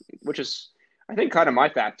now, which is, I think, kind of my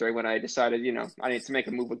factor when I decided, I need to make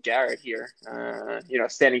a move with Garrett here.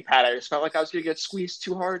 Standing pat, I just felt like I was going to get squeezed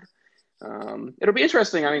too hard. It'll be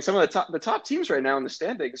interesting. Some of the top teams right now in the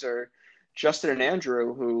standings are Justin and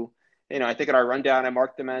Andrew, who, I think in our rundown I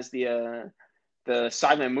marked them as the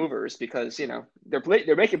silent movers because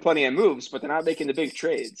they're making plenty of moves, but they're not making the big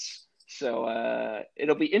trades. So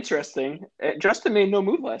it'll be interesting. Justin made no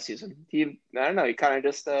move last season. He kind of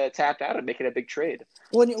just tapped out of making a big trade.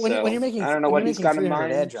 When you're making, I don't know what he's got in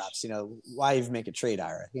mind. Ad drops, why even make a trade,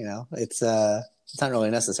 Ira? It's not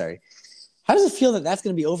really necessary. How does it feel that that's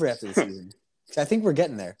going to be over after the season? I think we're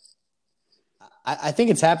getting there. I think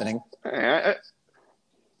it's happening. I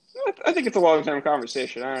think it's a long-term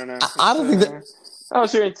conversation. I don't know. I don't think that. I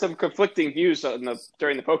was hearing some conflicting views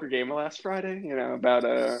during the poker game last Friday.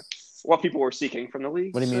 About what people were seeking from the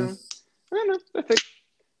league. What do you mean? I don't know. I think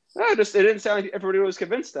it didn't sound like everybody was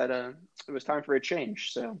convinced that it was time for a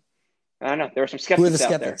change. So I don't know. There were some skeptics. Who are the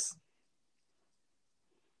skeptics?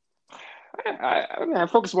 I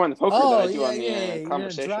focus more on the poker than I do on the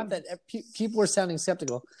conversation. Drop that. People were sounding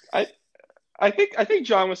skeptical. I think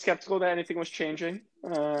John was skeptical that anything was changing.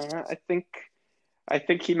 I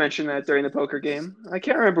think he mentioned that during the poker game. I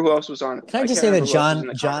can't remember who else was on it. Can I just say that John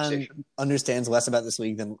understands less about this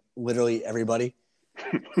league than literally everybody?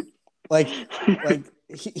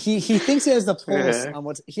 he thinks he has the pulse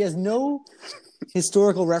on he has no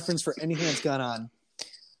historical reference for anything that's gone on.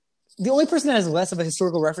 The only person that has less of a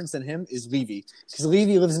historical reference than him is Levy, because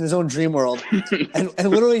Levy lives in his own dream world and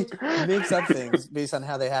literally makes up things based on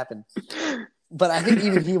how they happen. But I think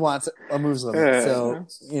even he wants a moves limit. So,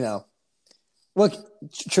 look,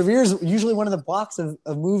 Trevere's usually one of the blocks of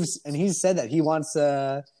moves, and he's said that he wants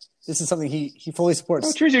this is something he fully supports.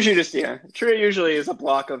 Well, Treve's usually Trevere usually is a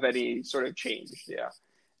block of any sort of change. Yeah.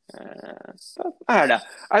 I don't know.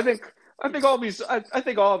 I think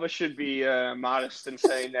all of us should be modest in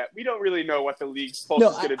saying that we don't really know what the league's pulse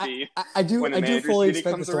is going to be. I do fully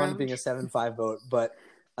expect this to wind up being a 7-5 vote, but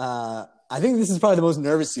I think this is probably the most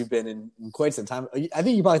nervous you've been in quite some time. I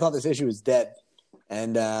think you probably thought this issue was dead,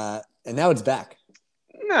 and now it's back.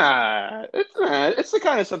 Nah, it's the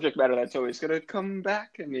kind of subject matter that's always going to come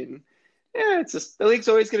back. It's just the league's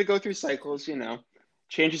always going to go through cycles.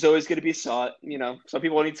 Change is always going to be sought. Some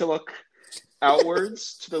people need to look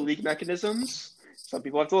outwards to the league mechanisms. Some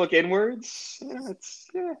people have to look inwards.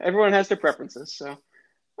 Everyone has their preferences. So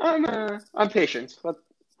I'm patient. Let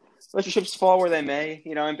relationships fall where they may.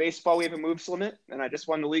 In baseball we have a moves limit, and I just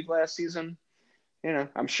won the league last season.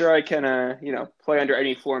 I'm sure I can play under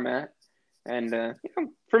any format. And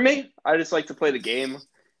for me, I just like to play the game.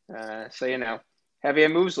 So having a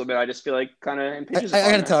moves limit, I just feel like kind of impinges.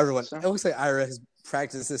 I gotta tell everyone, it looks like Ira has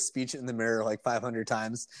practiced this speech in the mirror like 500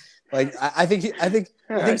 times. Like I think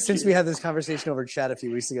since we had this conversation over chat a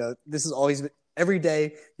few weeks ago, this is always every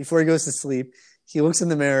day before he goes to sleep. He looks in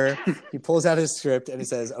the mirror, he pulls out his script, and he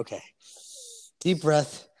says, "Okay, deep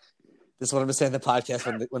breath. This is what I'm gonna say in the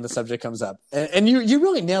podcast when the subject comes up." And you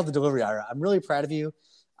really nailed the delivery, Ira. I'm really proud of you.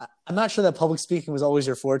 I'm not sure that public speaking was always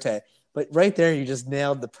your forte, but right there, you just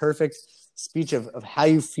nailed the perfect speech of how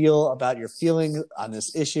you feel about your feeling on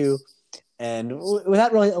this issue, and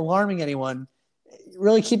without really alarming anyone,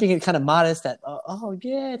 really keeping it kind of modest that,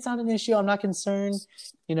 it's not an issue. I'm not concerned.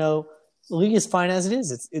 The league is fine as it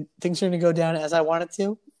is. Things are going to go down as I want it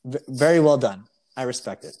to. Very well done. I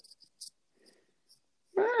respect it.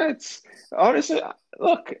 It's honestly,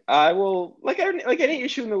 look, I will like any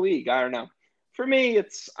issue in the league. I don't know. For me,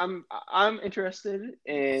 it's I'm interested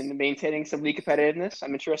in maintaining some league competitiveness.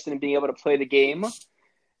 I'm interested in being able to play the game.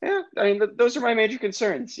 Yeah, I mean, those are my major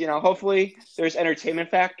concerns. Hopefully there's entertainment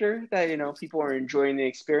factor that people are enjoying the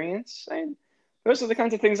experience. And those are the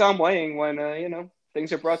kinds of things I'm weighing when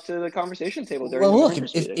things are brought to the conversation table during Well, the look,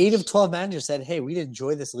 managers if 8 of meetings. 12 managers said, "Hey, we'd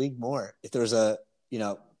enjoy this league more if there was a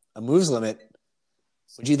moves limit,"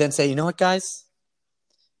 would you then say, "You know what, guys?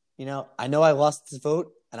 I know I lost this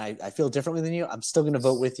vote and I feel differently than you. I'm still going to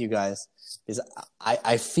vote with you guys because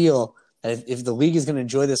I feel that if the league is going to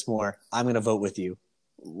enjoy this more, I'm going to vote with you."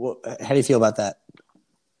 How do you feel about that?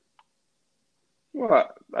 Well,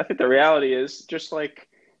 I think the reality is just like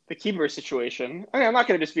the keeper situation. I mean, I'm not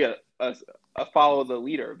going to just be a follow the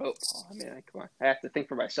leader vote. I mean, come on, I have to think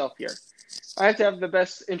for myself here. I have to have the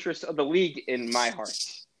best interest of the league in my heart,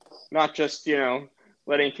 not just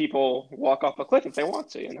letting people walk off a cliff if they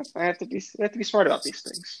want to. I have to be smart about these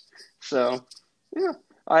things. So, yeah,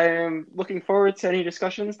 I am looking forward to any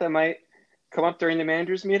discussions that might come up during the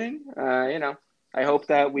managers meeting. I hope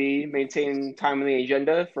that we maintain time on the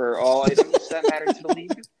agenda for all items that matter to the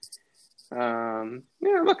league.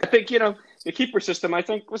 Yeah, look, I think the keeper system. I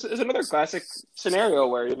think is another classic scenario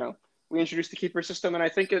where we introduced the keeper system, and I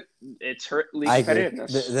think it's hurt league I agree.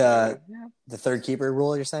 competitiveness. The third keeper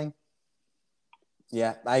rule you're saying?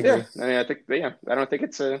 Yeah, I Yeah, agree. I mean, I don't think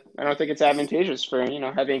it's advantageous for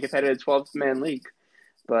having a competitive 12-man league,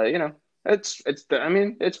 but I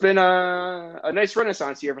mean, it's been a nice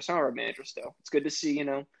renaissance year for some of our managers. Though it's good to see.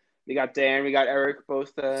 We got Dan, we got Eric,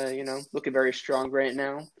 both looking very strong right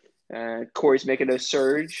now. Corey's making a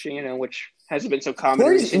surge, which hasn't been so common in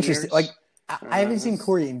Corey's recent interesting. years. Like I haven't seen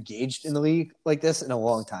Corey engaged in the league like this in a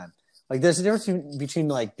long time. Like there's a difference between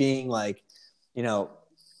like being like,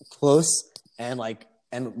 close and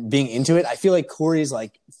being into it. I feel like Corey's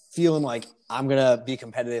like feeling like I'm gonna be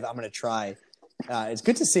competitive. I'm gonna try. It's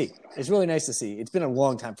good to see. It's really nice to see. It's been a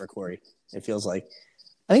long time for Corey. It feels like.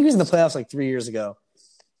 I think he was in the playoffs like 3 years ago,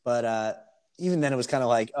 but even then it was kind of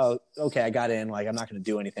like, oh, okay, I got in. Like I'm not going to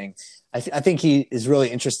do anything. I think he is really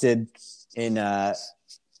interested in kind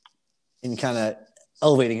of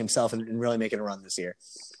elevating himself and really making a run this year.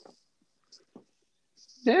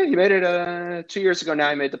 Yeah, he made it 2 years ago now.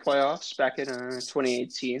 He made the playoffs back in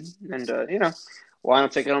 2018. And, well, I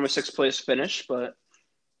don't take it home a sixth place finish, but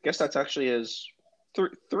I guess that's actually his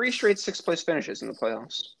three straight sixth place finishes in the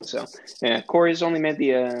playoffs. So, yeah, Corey's only made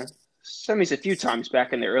the semis a few times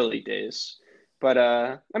back in the early days. But,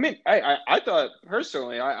 I mean, I thought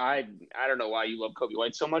personally, I don't know why you love Kobe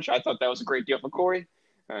White so much. I thought that was a great deal for Corey.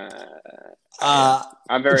 I'm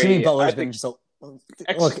Jimmy very, Butler's I been think, so.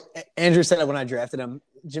 Look, Andrew said it when I drafted him.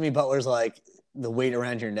 Jimmy Butler's like the weight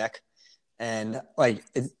around your neck, and like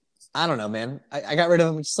I don't know, man. I got rid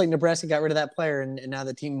of him just like Nebraska got rid of that player, and now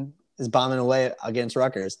the team is bombing away against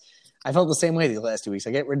Rutgers. I felt the same way these last 2 weeks.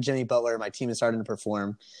 I get rid of Jimmy Butler, my team is starting to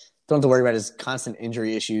perform. Don't have to worry about his constant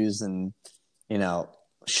injury issues and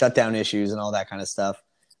shutdown issues and all that kind of stuff.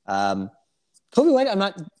 Kobe White, I'm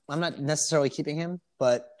not necessarily keeping him,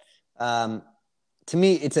 but to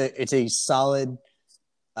me, it's a solid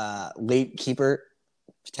late keeper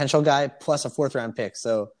potential guy plus a 4th round pick.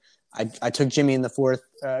 So I took Jimmy in the 4th.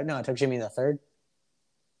 No, I took Jimmy in the 3rd.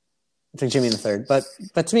 I took Jimmy in the 3rd,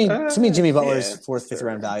 but to me, Jimmy Butler is 4th, 5th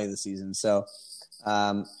round value of the season. So,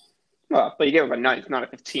 well, but you gave him a 9th, not a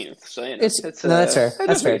 15th. So that's fair.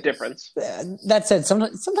 That's fair. Make a difference. That said,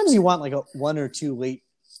 sometimes you want like a 1 or 2 late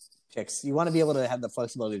picks. You want to be able to have the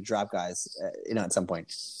flexibility to drop guys, at some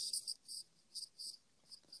point.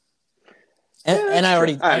 And I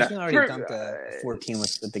already dumped a 14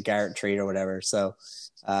 with the Garrett trade or whatever. So,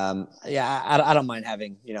 I don't mind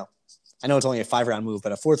having, I know it's only a 5 round move,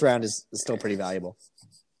 but a 4th round is still pretty valuable.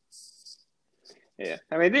 Yeah.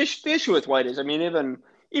 I mean, the issue with White is, I mean,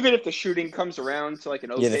 even if the shooting comes around to like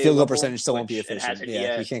an okay the field goal level, percentage still won't be efficient.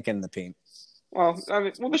 Yeah, you can't get in the paint. Well, I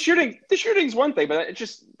mean, the shooting's one thing, but it's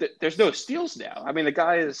just there's no steals now. I mean, the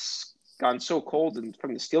guy has gone so cold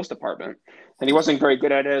from the steals department, and he wasn't very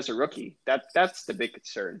good at it as a rookie. That's the big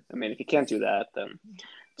concern. I mean, if you can't do that, then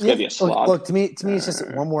it's gonna be a slog. Look, to me, it's just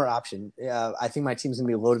one more option. I think my team's gonna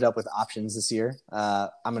be loaded up with options this year.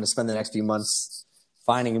 I'm gonna spend the next few months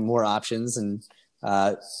finding more options, and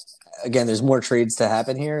again, there's more trades to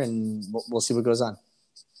happen here, and we'll see what goes on.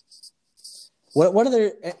 What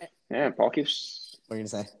other? Yeah, Paul keeps. What are you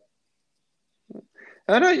gonna say?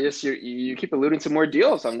 I don't know. You keep alluding to more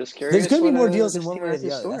deals. I'm just curious. There's going to be more deals in one way or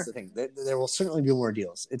the other. That's the thing. There will certainly be more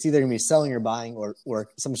deals. It's either going to be selling or buying or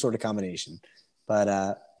some sort of combination.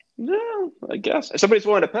 But No, I guess somebody's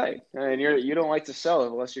willing to pay, and you don't like to sell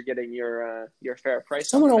unless you're getting your fair price on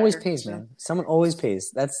Someone the always matter. pays, So. man. Someone always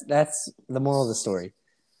pays. That's the moral of the story.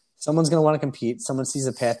 Someone's gonna want to compete. Someone sees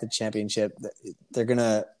a path to championship. They're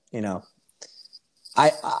gonna,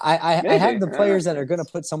 I have Maybe. the players that are gonna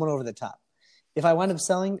put someone over the top. If I wind up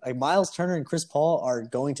selling, like Miles Turner and Chris Paul are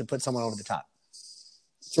going to put someone over the top.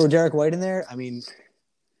 Throw Derek White in there. I mean,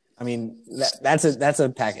 that's a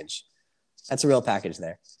package. That's a real package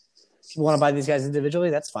there. If you want to buy these guys individually,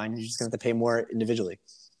 that's fine. You're just going to have to pay more individually.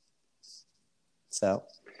 So,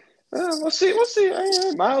 We'll see. We'll see.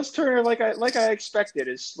 Miles Turner, like I expected,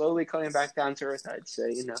 is slowly coming back down to earth. I'd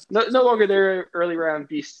say, no longer their early round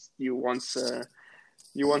beast you once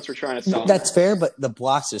were trying to sell. That's fair, but the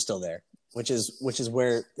blocks are still there, which is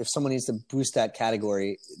where if someone needs to boost that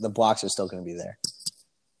category, the blocks are still going to be there.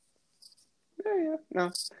 Yeah,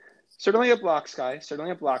 no. Certainly a blocks guy.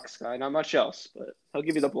 Not much else, but he'll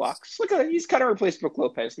give you the blocks. Look at he's kind of replaced Brook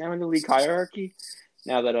Lopez now in the league hierarchy.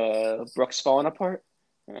 Now that Brook's fallen apart.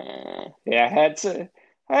 I had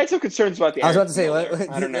some concerns about the. I was about to say,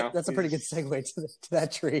 I don't know. That's a pretty good segue to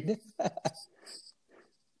that trade.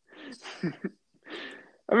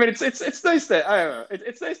 I mean, it's nice that I don't know.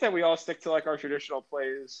 It's nice that we all stick to like our traditional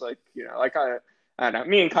plays, like I don't know.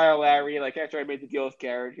 Me and Kyle Lowry, like after I made the deal with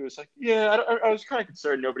Garrett, he was like, "Yeah, I was kind of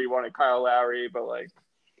concerned nobody wanted Kyle Lowry, but like,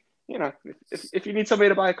 if you need somebody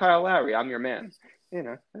to buy Kyle Lowry, I'm your man.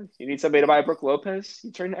 You need somebody to buy Brook Lopez,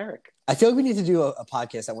 you turn to Eric." I feel like we need to do a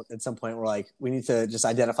podcast at some point where like we need to just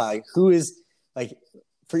identify who is like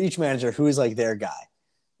for each manager who is like their guy,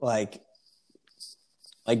 like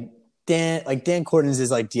Dan Cortons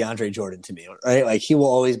is like DeAndre Jordan to me, right? Like he will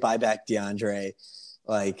always buy back DeAndre,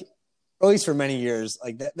 like. Or at least for many years,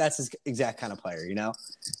 like that's his exact kind of player,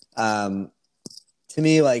 To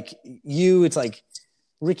me, like it's like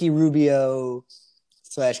Ricky Rubio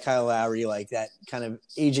 / Kyle Lowry, like that kind of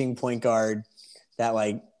aging point guard that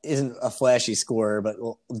like isn't a flashy scorer, but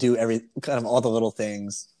will do all the little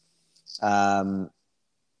things. I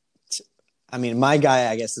mean, my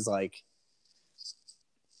guy, I guess, is like,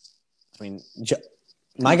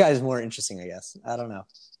 my guy is more interesting, I guess. I don't know.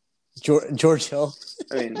 George Hill.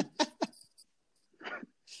 I mean.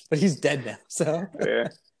 But he's dead now, so yeah.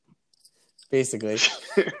 Basically.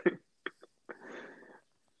 I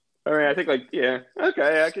mean, I think okay.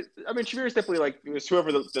 Shamir's definitely like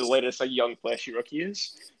whoever the latest like young flashy rookie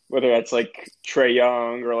is. Whether that's like Trae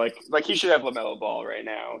Young or like he should have LaMelo Ball right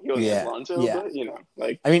now. He only has Lonzo,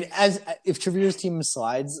 but I mean, if Travier's team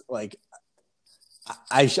slides, like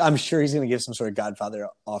I'm sure he's going to give some sort of Godfather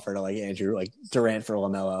offer to like Andrew, like Durant for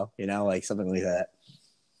LaMelo, like something like that.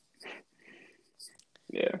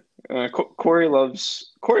 Yeah, Corey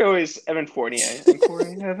always Evan Fournier and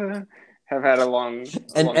Corey have had a long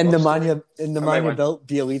and Nemanja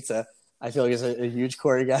Bjelica. I feel like is a huge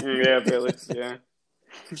Corey guy. Yeah, Bjelica. Yeah,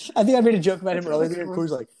 I think I made a joke about him earlier.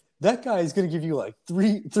 Corey's like, that guy is going to give you like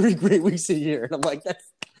three great weeks a year, and I'm like,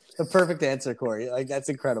 that's the perfect answer, Corey. Like that's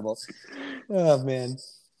incredible. Oh man.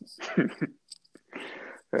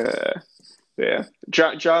 Yeah,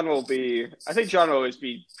 John will be. I think John will always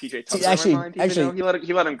be PJ Tucker in my mind. Actually, he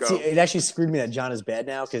let him go. It actually screwed me that John is bad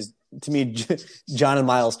now because to me, John and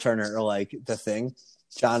Miles Turner are like the thing.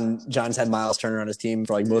 John's had Miles Turner on his team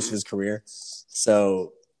for like most of his career,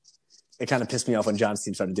 so it kind of pissed me off when John's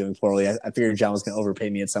team started doing poorly. I figured John was going to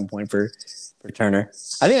overpay me at some point for Turner.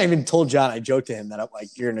 I think I even told John. I joked to him that I'm like,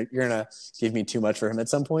 you're gonna give me too much for him at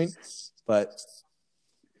some point, but.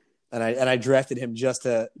 And I drafted him just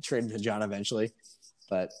to trade him to John eventually,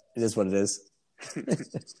 but it is what it is.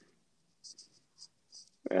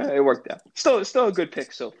 It worked out. Still a good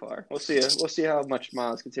pick so far. We'll see how much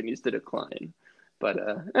Miles continues to decline. But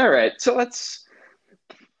all right, so let's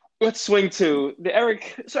swing to the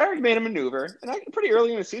Eric. So Eric made a maneuver, and pretty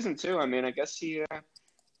early in the season too. I mean, I guess he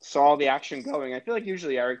saw the action going. I feel like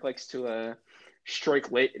usually Eric likes to.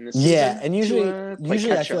 Strike late in the season. Yeah, and usually I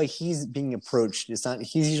feel like he's being approached.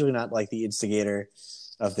 He's usually not like the instigator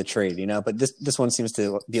of the trade, But this one seems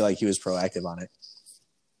to be like he was proactive on it.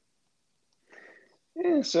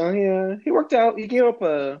 Yeah, so he worked out. He gave up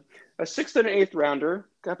a 6th and an 8th rounder,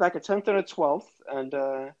 got back a 10th and a 12th, and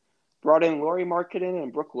brought in Lauri Markkanen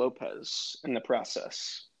and Brook Lopez in the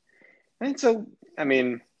process. And so, I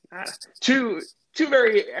mean, two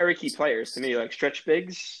very Eric-y players to me, like stretch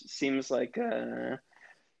bigs. Seems like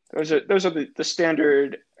those are the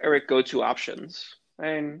standard Eric go-to options.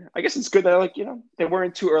 And I guess it's good that they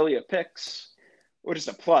weren't too early at picks, which is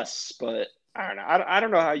a plus. But I don't know. I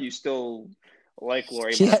don't know how you still like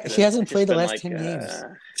Lauri. He hasn't played the last 10 games.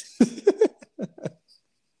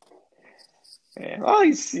 Yeah, well,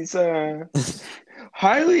 he's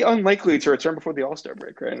highly unlikely to return before the All-Star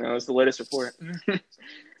break. Right now is the latest report.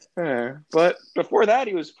 But before that,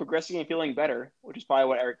 he was progressing and feeling better, which is probably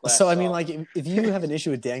what Eric So last I mean, saw. like, if you have an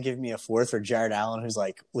issue with Dan giving me a fourth or Jared Allen, who's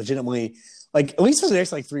like legitimately, like, at least for the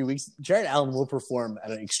next like 3 weeks, Jared Allen will perform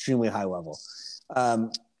at an extremely high level.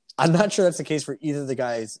 Um, I'm not sure that's the case for either of the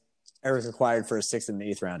guys Eric acquired for a sixth and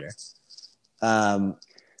eighth rounder. And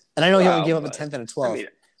I know he only Well, gave up a but 10th and a I 12th, mean,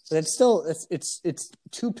 but it's still it's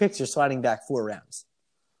two picks you're sliding back 4 rounds.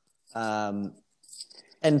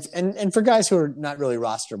 And for guys who are not really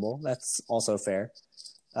rosterable, that's also fair.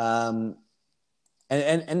 And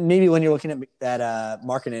maybe when you're looking at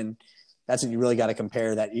Markkanen, that's what you really got to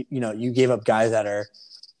compare. That you gave up guys that are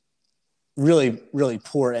really really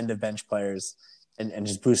poor end of bench players and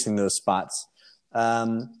just boosting those spots.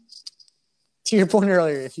 To your point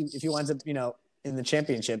earlier, if he winds up in the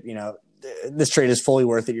championship, this trade is fully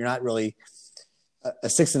worth it. You're not really a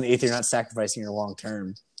sixth and eighth. You're not sacrificing your long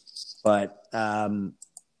term, but I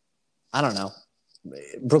don't know.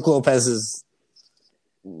 Brook Lopez has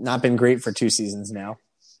not been great for 2 seasons now.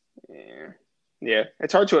 yeah,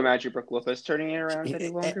 it's hard to imagine Brook Lopez turning it around any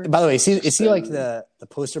longer. By the way, is he like the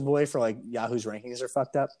poster boy for like Yahoo's rankings are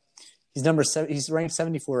fucked up? He's number 7. He's ranked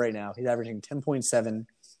 74 right now. He's averaging 10.7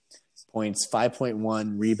 points,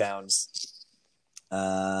 5.1 rebounds.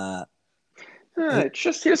 It's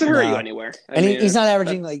just he doesn't hurt you anywhere. He's not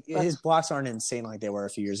averaging like his blocks aren't insane like they were a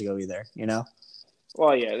few years ago either.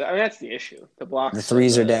 Well, yeah, I mean that's the issue. The blocks, the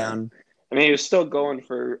threes are down. I mean, he was still going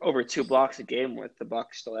for over 2 blocks a game with the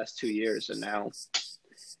Bucks the last 2 years, and now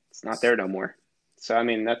it's not there no more. So I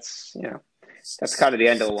mean, that's kind of the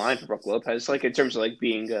end of the line for Brook Lopez, like in terms of like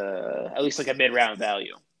being at least like a mid-round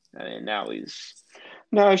value. I mean, now he's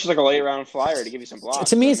just like a late-round flyer to give you some blocks.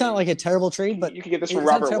 To me, it's not like a terrible trade, but you can get this from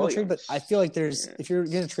Robert Williams. Trade, but I feel like if you're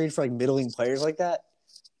going to trade for like middling players like that,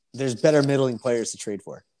 there's better middling players to trade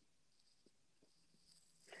for.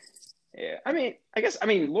 Yeah, I guess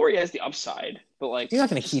Laurie has the upside, but like you're not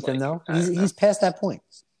going to keep him though. He's past that point.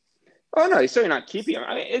 Oh no, he's certainly not keeping him.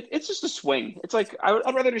 I mean, it's just a swing. It's like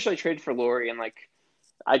I'd rather just like trade for Laurie and like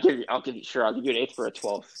I'll give you an eighth for a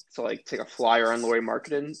 12th to like take a flyer on Laurie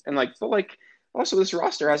Markkanen and like, but like also this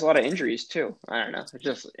roster has a lot of injuries too. I don't know. It's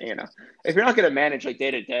just if you're not going to manage like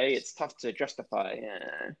day to day, it's tough to justify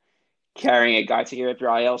carrying a guy to give up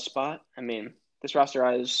your IL spot. I mean, this roster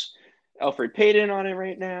has Elfrid Payton on it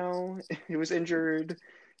right now. He was injured.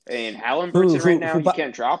 And Halliburton right now, you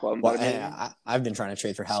can't drop him. Well, I've been trying to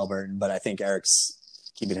trade for Halliburton, but I think Eric's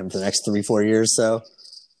keeping him for the next 3-4 years. So,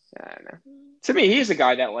 I don't know. To me, he's a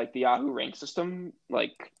guy that like the Yahoo rank system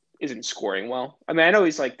like isn't scoring well. I mean, I know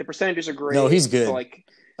he's like the percentages are great. No, he's good. But,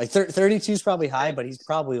 like 32 is probably high, but he's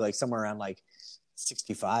probably like somewhere around like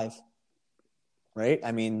 65, right?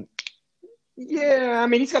 I mean. Yeah, I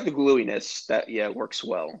mean he's got the gluiness that works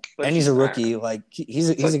well. But and he's a rookie. Like he's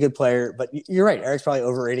a good player, but you're right. Eric's probably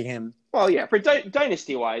overrating him. Well, yeah, for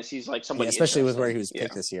dynasty wise, he's like somebody, especially with where he was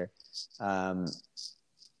picked this year. And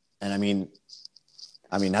I mean,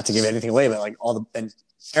 not to give anything away, but like and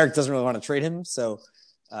Eric doesn't really want to trade him, so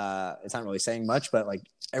it's not really saying much. But like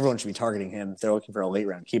everyone should be targeting him if they're looking for a late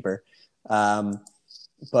round keeper.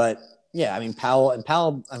 But yeah, I mean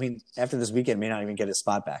Powell. I mean after this weekend may not even get his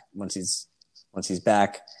spot back once he's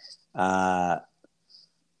back. A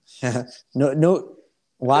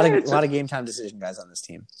lot of game time decision guys on this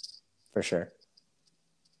team, for sure.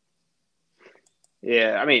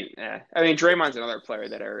 Yeah, I mean, Draymond's another player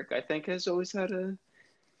that Eric I think has always had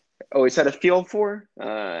a feel for,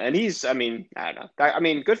 and he's. I mean, I don't know. I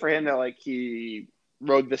mean, good for him that like he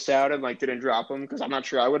rode this out and like didn't drop him because I'm not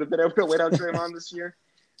sure I would have been able to wait out Draymond this year,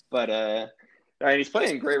 but I mean, he's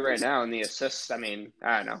playing great right now, and the assists. I mean,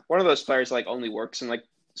 I don't know. One of those players like only works in like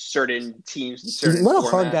certain teams. And certain what a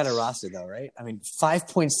hard guy to roster, though, right? I mean,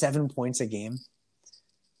 5.7 points a game,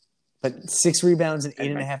 but 6 rebounds and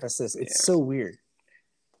 8.5 assists. It's so weird.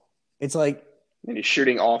 It's like, and he's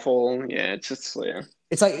shooting awful. Yeah, it's yeah.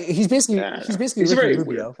 It's like he's basically a very Rubio,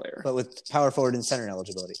 weird player, but with power forward and center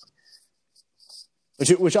eligibility,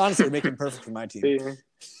 which honestly would make him perfect for my team.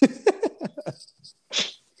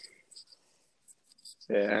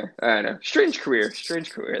 Yeah, I don't know. Strange career,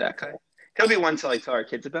 that guy. He'll be one to like tell our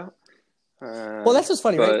kids about. Well, that's what's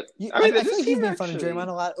funny, right? I feel like you've been fun of Draymond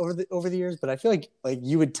a lot over the years, but I feel like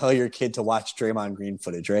you would tell your kid to watch Draymond Green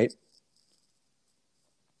footage, right?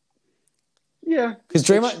 Yeah, because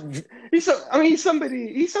Draymond, he's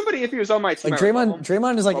somebody. If he was on my team, like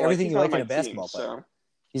Draymond is like everything you like in a basketball player. So.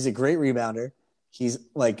 He's a great rebounder. He's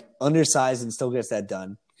like undersized and still gets that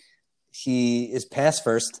done. He is pass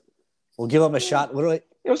first. We'll give up a shot. It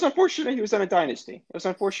was unfortunate he was on a dynasty. It was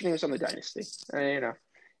unfortunate he was on the dynasty.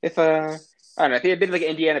 If I don't know, if he had been like an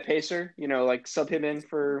Indiana Pacer, like sub him in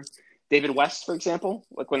for David West, for example,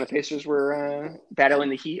 like when the Pacers were battling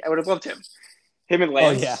the Heat, I would have loved him. Him and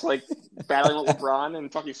Oh yeah. Lance like battling with LeBron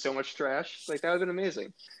and talking so much trash, like that would have been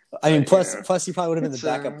amazing. I mean, But plus he probably would have been the it's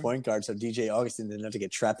backup point guard, so DJ Augustin didn't have to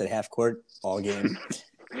get trapped at half court all game.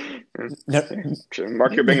 No,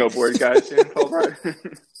 mark your bingo board, guys. Yeah, all right.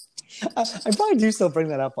 I probably do still bring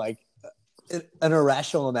that up like an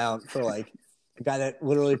irrational amount for like a guy that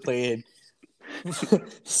literally played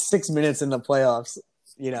 6 minutes in the playoffs.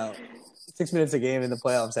 6 minutes a game in the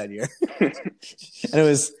playoffs that year, and it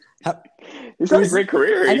was. He's had a great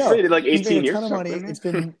career. He's played like 18 years. A ton of money. It's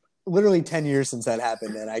been literally 10 years since that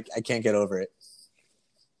happened, and I can't get over it.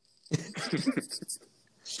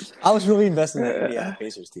 I was really invested in that Indiana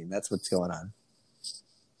Pacers team. That's what's going on.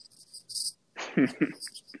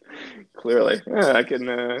 Clearly. I can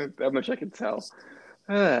that much I can tell.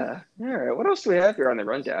 All right. What else do we have here on the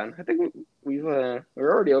rundown? I think we're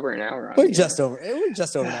already over an hour. We're just over an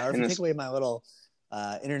hour. If you take away my little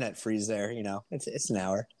internet freeze there, it's an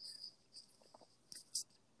hour.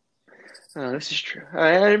 Oh, this is true.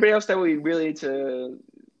 Anybody else that we really need to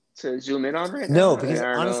zoom in on right now? No, because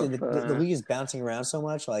honestly, the league is bouncing around so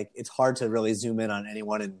much. Like, it's hard to really zoom in on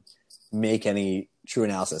anyone and make any true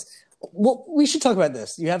analysis. Well, we should talk about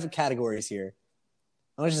this. You have the categories here.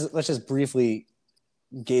 Let's just briefly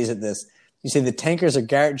gaze at this. You say the tankers are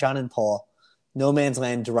Garrett, John, and Paul. No Man's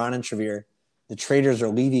Land, Duran and Trevere. The traders are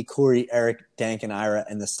Levy, Corey, Eric, Dank, and Ira.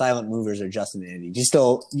 And the silent movers are Justin and Andy. Do you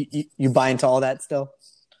still you buy into all that still?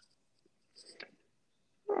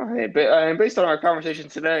 Based on our conversation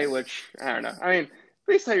today, which I don't know. I mean,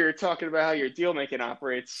 based on how you're talking about how your deal making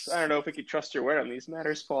operates, I don't know if we could trust your word on these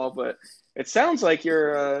matters, Paul. But it sounds like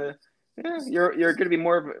you're going to be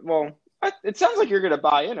more of it sounds like you're going to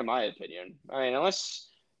buy in my opinion. I mean, unless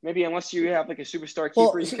you have like a superstar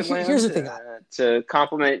keeper you can land. Here's the thing: to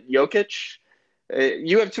complement Jokic,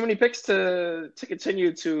 you have too many picks to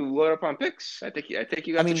continue to load up on picks. I think you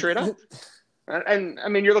have to trade up. And I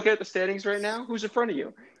mean, you're looking at the standings right now. Who's in front of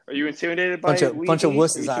you? Are you intimidated by bunch of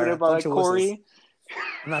wusses? Are you by Corey?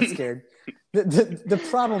 I'm not scared. The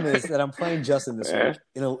problem is that I'm playing Justin this week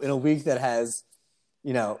in a week that has,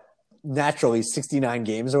 naturally 69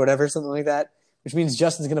 games or whatever, something like that, which means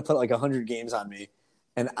Justin's going to put like 100 games on me,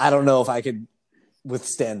 and I don't know if I could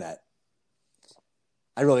withstand that.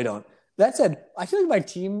 I really don't. That said, I feel like my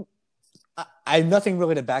team. I have nothing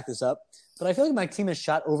really to back this up. But I feel like my team has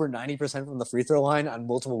shot over 90% from the free throw line on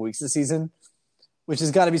multiple weeks this season, which has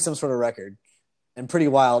got to be some sort of record and pretty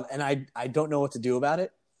wild. And I don't know what to do about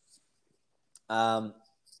it. And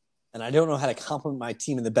I don't know how to compliment my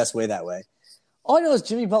team in the best way that way. All I know is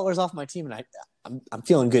Jimmy Butler's off my team, and I'm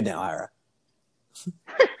feeling good now, Ira.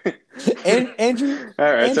 And Andrew. All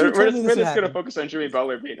right, Andrew so we're just going to focus on Jimmy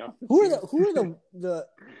Butler being off. Who are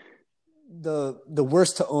the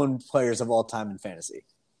worst to own players of all time in fantasy?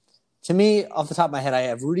 To me, off the top of my head, I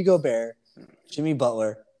have Rudy Gobert, Jimmy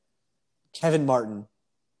Butler, Kevin Martin.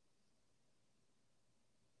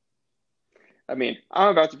 I mean, I'm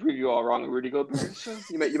about to prove you all wrong, Rudy Gobert. So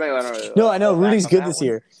you might want to. No, I know Rudy's good this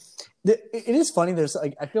year. It is funny. There's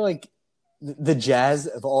I feel like the Jazz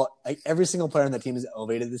of every single player on the team is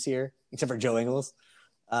elevated this year, except for Joe Ingles.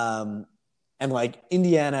 And like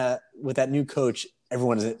Indiana with that new coach,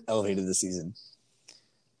 everyone is elevated this season.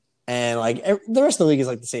 And like the rest of the league is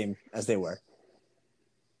like the same as they were.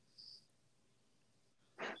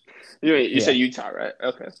 You said Utah, right?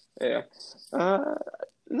 Okay. Yeah.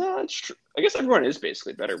 No, it's true. I guess everyone is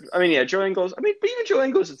basically better. I mean, yeah, Joe Ingles. I mean, but even Joe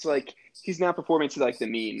Ingles, it's like he's now performing to like the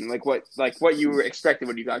mean, like what you expected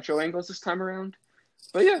when you got Joe Ingles this time around.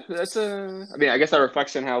 But yeah, that's I mean, I guess that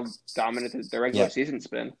reflects on how dominant the regular season's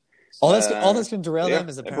been. All that's going to derail them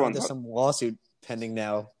is apparently there's some lawsuit pending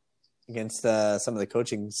now against some of the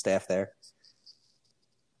coaching staff there.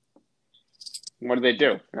 What did they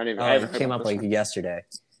do? It came up like yesterday.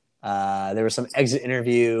 There was some exit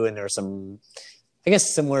interview, and there was some, I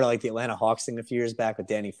guess, similar to like the Atlanta Hawks thing a few years back with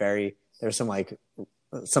Danny Ferry. There was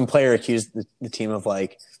some player accused the team of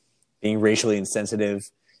like being racially insensitive,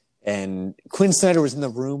 and Quinn Snyder was in the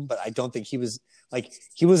room, but I don't think he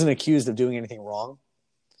wasn't accused of doing anything wrong.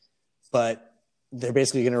 But they're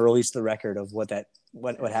basically going to release the record of what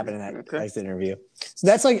happened in that exit interview. So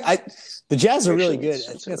that's like the Jazz are really good.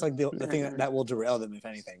 I think that's like the thing that will derail them, if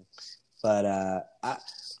anything. But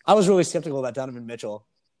I was really skeptical about Donovan Mitchell.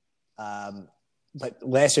 But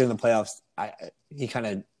last year in the playoffs, he kind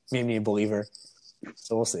of made me a believer.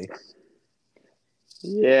 So we'll see.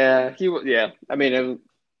 Yeah, I mean,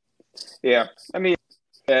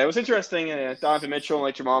 it was interesting. Donovan Mitchell and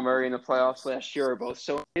like Jamal Murray in the playoffs last year are both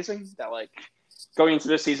so amazing that like going into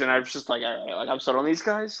this season, I was just like, all right, like I'm sold on these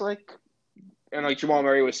guys, like, and like Jamal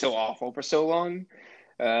Murray was so awful for so long,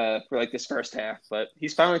 for like this first half, but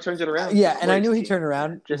he's finally turned it around for Yeah, the and I Warriors knew he team. turned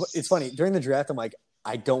around. It's Just funny during the draft. I'm like,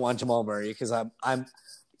 I don't want Jamal Murray because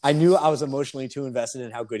I knew I was emotionally too invested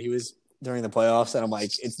in how good he was during the playoffs, and I'm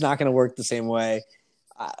like, it's not going to work the same way.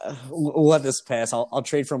 We'll let this pass. I'll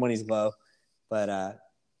trade for him when he's low, but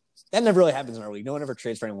that never really happens in our league. No one ever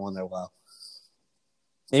trades for anyone when they're low.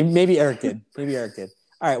 Maybe Eric did. Maybe Eric did.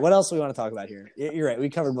 All right, what else do we want to talk about here? You're right. We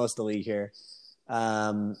covered most of the league here.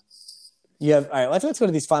 You have all right. Let's go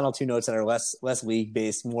to these final two notes that are less league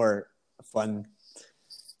based, more fun.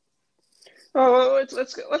 oh,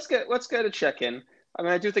 let's get a check in. I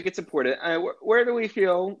mean, I do think it's important. Where do we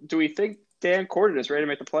feel? Do we think Dan Gordon is ready to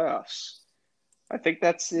make the playoffs? I think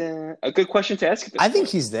that's a good question to ask. At this I think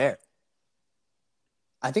point. he's there.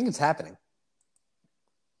 I think it's happening.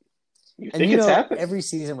 You And think it's happening? every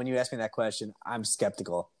season when you ask me that question, I'm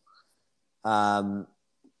skeptical. I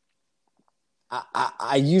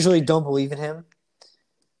usually don't believe in him.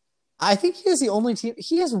 I think he is the only team.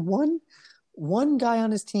 He has one guy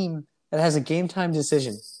on his team that has a game time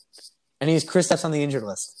decision, and he's Kristaps on the injured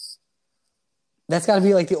list. That's got to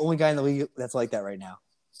be like the only guy in the league that's like that right now.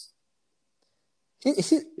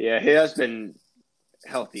 Yeah, he has been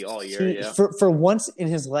healthy all year. Yeah, For once in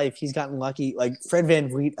his life, he's gotten lucky. Like Fred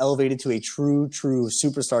VanVleet elevated to a true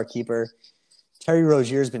superstar keeper. Terry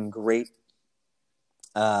Rozier's been great.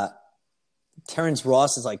 Terrence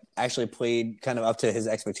Ross has like actually played kind of up to his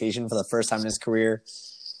expectation for the first time in his career.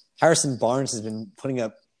 Harrison Barnes has been putting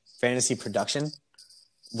up fantasy production,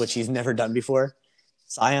 which he's never done before.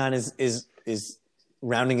 Zion is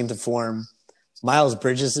rounding into form. Miles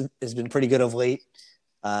Bridges has been pretty good of late.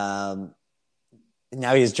 Now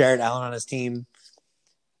he has Jarrett Allen on his team.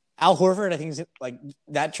 Al Horford, I think like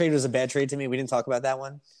that trade was a bad trade to me. We didn't talk about that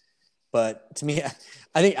one, but to me,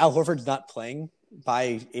 I think Al Horford's not playing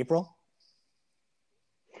by April.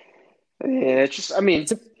 yeah. It's just, I mean,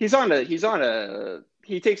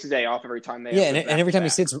 he takes a day off every time they. Yeah, and every time he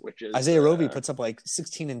sits, Isaiah Roby puts up like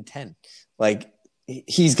 16 and 10. Like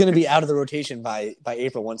he's going to be out of the rotation by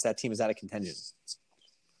April once that team is out of contention.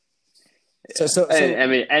 Yeah. So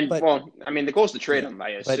the goal is to trade him, I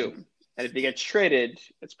assume. And if he gets traded,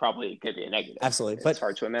 it's probably going to be a negative. Absolutely, it's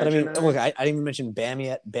hard to imagine. But I mean, look, I didn't even mention Bam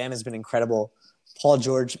yet. Bam has been incredible. Paul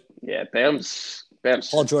George. Yeah, Bam's.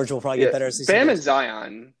 Paul George will probably get better as season Bam goes. and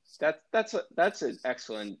Zion. That's an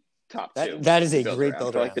excellent top two. That is a great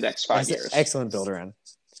build around. Like the next 5 years. Excellent build around.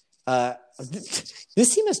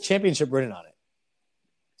 This team has championship written on it.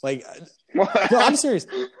 Like, no, I'm serious.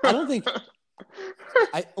 I don't think.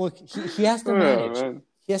 He has to manage.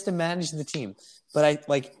 He has to manage the team, but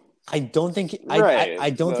I don't think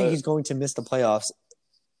I don't think he's going to miss the playoffs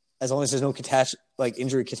as long as there's no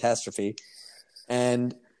injury catastrophe,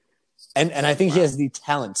 and I think he has the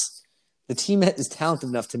talents. The team is talented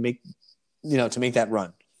enough to make that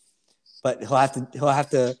run, but he'll have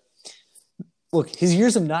to look. His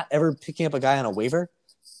years of not ever picking up a guy on a waiver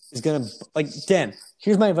is gonna Dan.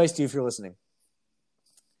 Here's my advice to you if you're listening.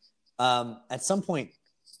 At some point,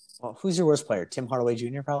 well, who's your worst player? Tim Hardaway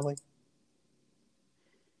Jr. probably.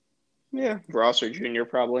 Yeah, Rosser Jr.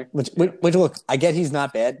 probably. Which look, I get he's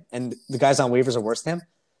not bad, and the guys on waivers are worse than him.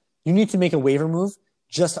 You need to make a waiver move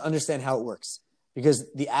just to understand how it works,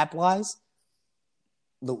 because the app lies.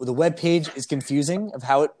 The web page is confusing of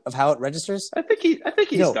how it registers. I think he's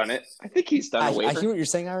done it. I think he's done a waiver. I hear what you're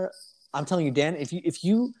saying, Ira. I'm telling you, Dan. If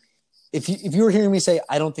you were hearing me say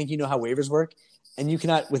I don't think you know how waivers work, and you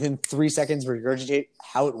cannot within 3 seconds regurgitate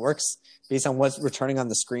how it works based on what's returning on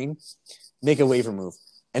the screen, make a waiver move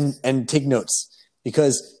and take notes,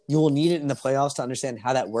 because you will need it in the playoffs to understand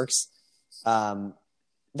how that works.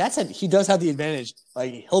 That said, he does have the advantage.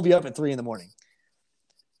 Like, he'll be up at 3 a.m.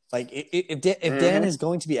 Like, if Dan is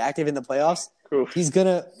going to be active in the playoffs, he's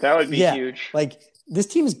gonna. That would be huge. Like, this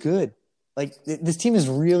team is good. Like, this team is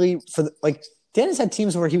really Dan has had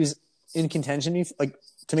teams where he was in contention,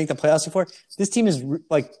 to make the playoffs before. This team is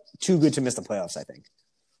too good to miss the playoffs. I think.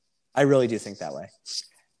 I really do think that way.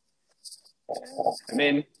 I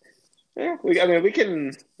mean, yeah. We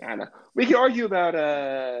can. I don't know. We can argue about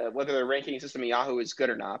whether the ranking system in Yahoo is good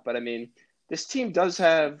or not. But I mean, this team does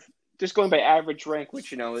have, just going by average rank,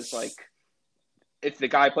 which is like, if the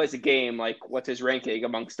guy plays a game, what's his ranking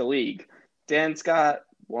amongst the league? Dan's got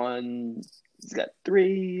 1. He's got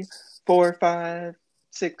 3, 4, 5,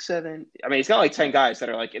 6, 7. I mean, he's got 10 guys that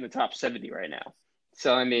are in the top 70 right now.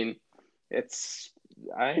 So I mean,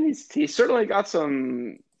 he's certainly got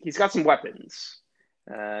some. He's got some weapons.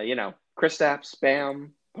 Kristaps,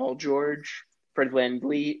 Bam, Paul George, Fred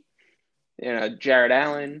VanVleet, Jarrett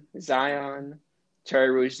Allen, Zion.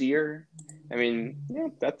 Terry Rozier. I mean, yeah,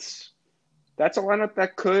 that's a lineup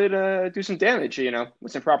that could do some damage,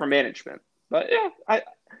 with some proper management. But yeah,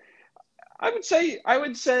 I would say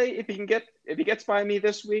if he gets by me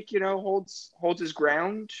this week, holds his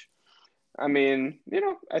ground. I mean,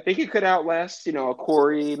 I think he could outlast, a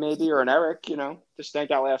Corey maybe or an Eric, to snag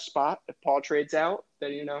that last spot. If Paul trades out,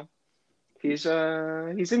 then he's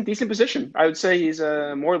in decent position. I would say he's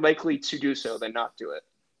more likely to do so than not do it.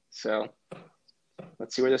 So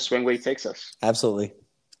let's see where this swing week takes us. Absolutely.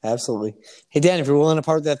 Hey, Dan, if you're willing to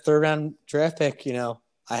part with that third round draft pick,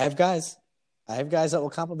 I have guys. That will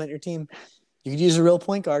complement your team. You could use a real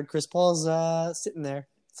point guard. Chris Paul's sitting there.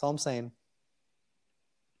 That's all I'm saying.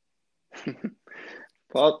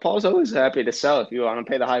 Paul's always happy to sell if you want to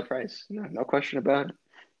pay the high price. No question about it.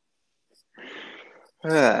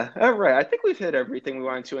 All right, I think we've hit everything we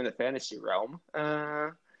wanted to in the fantasy realm.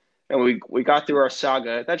 And we got through our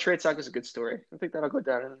saga. That trade saga is a good story. I think that'll go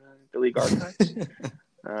down in the league archives.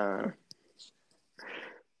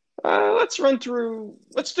 Let's run through.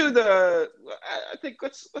 Let's do the. I think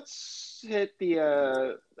let's hit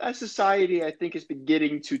the. As society, I think, is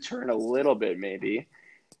beginning to turn a little bit, maybe.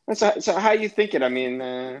 So how you thinking? I mean,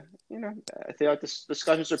 I feel like the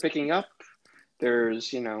discussions are picking up.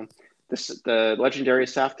 There's, the legendary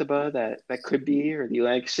Saftaba that could be, or the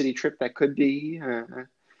Atlantic City trip that could be,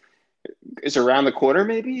 is around the corner,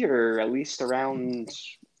 maybe, or at least around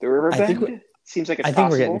the riverbend. Seems like it's possible. I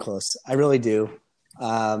think we're getting close. I really do.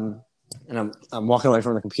 And I'm walking away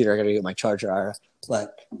from the computer. I got to get my charger, Ira.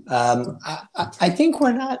 But I think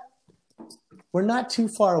we're not too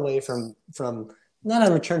far away from not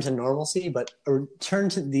a return to normalcy, but a return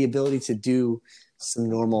to the ability to do some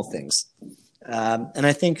normal things. And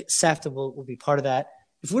I think SAFTA will be part of that.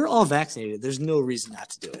 If we're all vaccinated, there's no reason not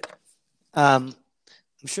to do it. I'm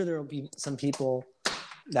sure there will be some people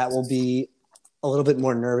that will be a little bit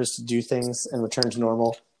more nervous to do things and return to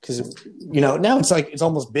normal because, now it's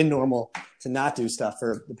almost been normal to not do stuff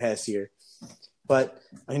for the past year. But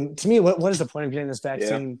I mean, to me, what is the point of getting this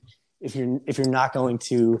vaccine if you're not going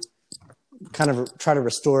to kind of try to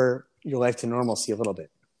restore your life to normalcy a little bit?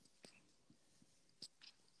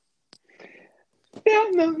 Yeah,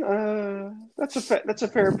 no, that's a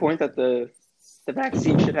fair point that the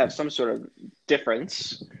vaccine should have some sort of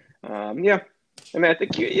difference. Yeah, I mean, I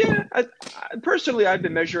think personally, I've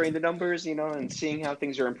been measuring the numbers, and seeing how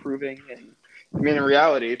things are improving. And I mean, in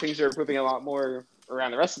reality, things are improving a lot more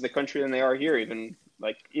around the rest of the country than they are here, even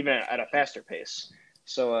at a faster pace.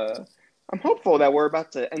 So I'm hopeful that we're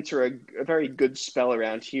about to enter a very good spell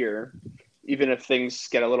around here, even if things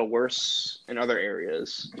get a little worse in other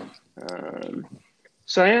areas.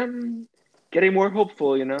 So I am getting more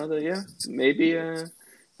hopeful, that maybe it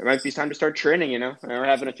might be time to start training, We're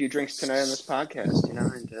having a few drinks tonight on this podcast,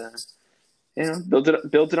 and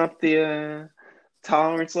building up the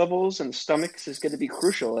tolerance levels and the stomachs is going to be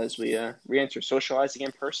crucial as we re-enter socializing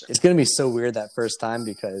in person. It's going to be so weird that first time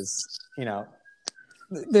because,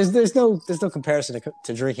 there's no comparison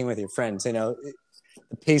to drinking with your friends, the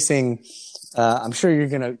pacing. I'm sure you're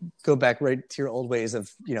going to go back right to your old ways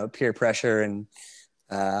of, peer pressure and,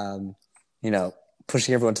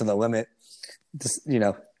 pushing everyone to the limit. Just,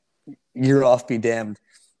 you're off, be damned.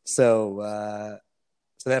 So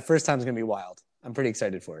that first time is going to be wild. I'm pretty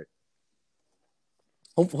excited for it.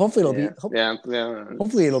 Hopefully it'll be.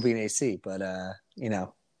 Hopefully it'll be an AC, but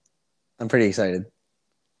I'm pretty excited.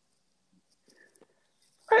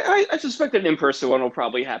 I suspect an in-person one will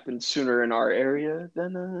probably happen sooner in our area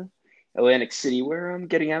than Atlantic City, where I'm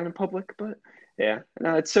getting out in public. But yeah,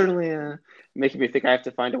 no, it's certainly making me think I have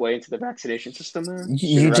to find a way into the vaccination system.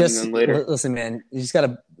 You just listen, man. You just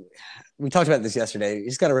gotta. We talked about this yesterday. You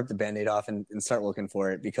just gotta rip the Band-Aid off and start looking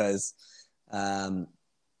for it because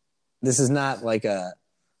this is not like a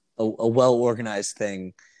well-organized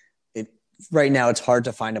thing. Right now, it's hard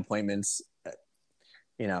to find appointments.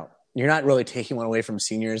 You're not really taking one away from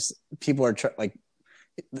seniors. People are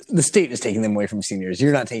the state is taking them away from seniors.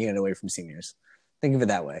 You're not taking it away from seniors. Think of it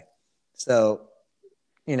that way. So,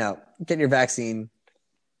 get your vaccine.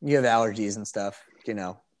 You have allergies and stuff.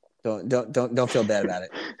 Don't feel bad about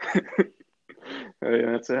it. Oh,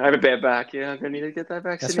 yeah, I have a bad back. Yeah, I'm gonna need to get that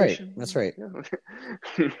vaccination. That's right.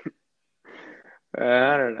 Yeah.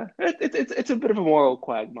 I don't know. It's a bit of a moral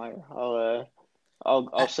quagmire.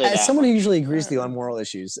 I'll say that. As someone who usually agrees with you on moral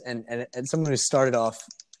issues, and someone who started off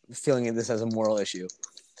feeling this as a moral issue,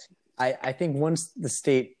 I think once the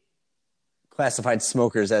state classified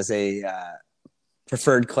smokers as a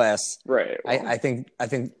preferred class, right? Well, I think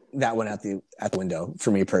that went out the window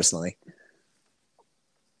for me personally.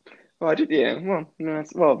 Well, I did. Yeah. Well,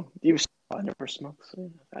 no, you I never smoke,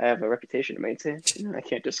 so I have a reputation to maintain. I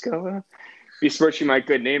can't just go besmirching my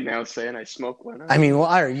good name now, saying I smoke when I mean, well,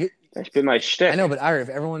 Ira, that's been my shtick. I know, but Ira, if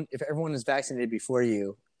everyone is vaccinated before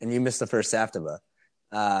you and you miss the first SAFTA,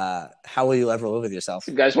 how will you ever live with yourself?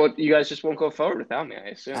 You guys just won't go forward without me, I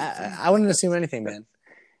assume. I wouldn't assume anything, man.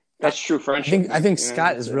 That's true friendship. I think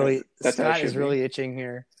Scott is really itching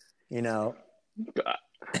here. You know,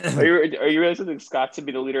 are you really thinking Scott to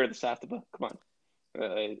be the leader of the SAFTA? Come on,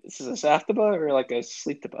 this is a SAFTA or like a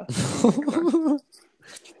sleep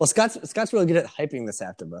Well, Scott's really good at hyping the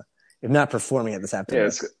SAFTA, if not performing at the SAFTA. Yeah,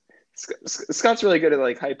 Scott's really good at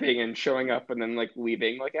like hyping and showing up and then like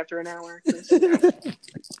leaving like after an hour.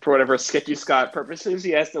 For whatever sketchy Scott purposes,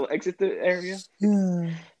 he has to exit the area.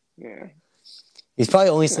 Yeah. He's probably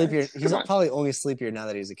only sleepier. He's probably only sleepier now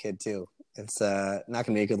that he's a kid too. It's not going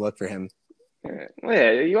to be a good look for him. Well,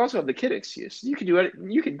 yeah, you also have the kid excuse. You can do it.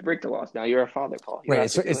 You can break the laws now. You're a father, Paul. Right.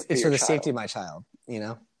 It's for the safety of my child. You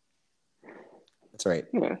know. That's right.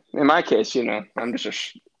 Yeah. In my case, I'm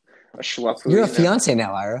just a schluck. You're a fiance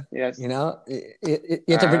now, Ira. Yes. You know, you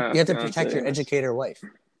have to protect your educator wife.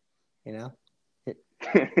 You know.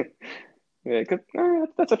 Yeah,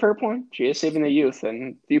 that's a fair point. She is saving the youth,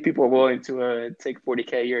 and few people are willing to take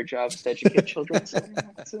 $40K a year jobs to educate children. So,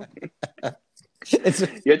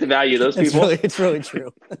 you have to value those people. It's really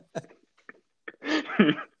true.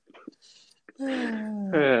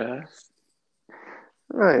 Oh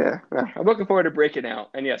yeah, I'm looking forward to breaking out,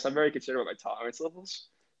 and yes, I'm very concerned about my tolerance levels.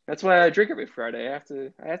 That's why I drink every Friday. I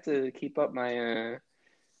have to keep up my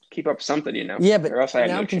keep up something, Yeah, but or else I have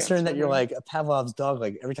now no I'm concerned chance. that you're like a Pavlov's dog.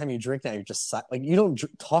 Like every time you drink now, you're just like you don't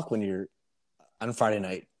talk when you're on Friday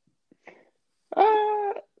night.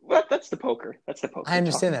 Well, that's the poker. I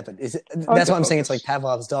understand that, but that's why I'm saying it's like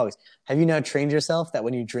Pavlov's dogs. Have you now trained yourself that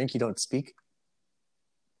when you drink, you don't speak?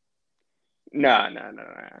 No.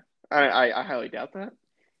 I highly doubt that.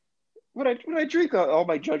 When I drink, all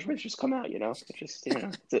my judgments just come out. It's just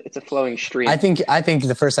it's a flowing stream. I think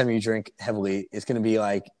the first time you drink heavily, it's going to be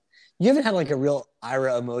like you haven't had like a real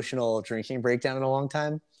Ira emotional drinking breakdown in a long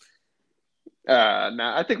time. No,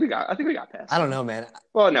 I think we got past. I don't know, man.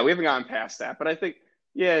 Well, no, we haven't gotten past that, but I think.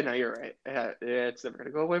 Yeah, no, you're right. Yeah, it's never gonna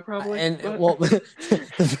go away, probably. Well,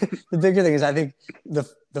 the bigger thing is, I think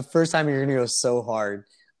the first time you're gonna go so hard,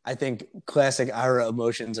 I think classic Ira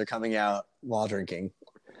emotions are coming out while drinking.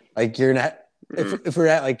 Like you're not. If we're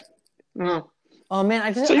at like, oh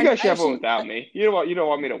man, so you guys should have one without me. You don't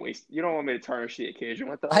want me to waste. You don't want me to tarnish the occasion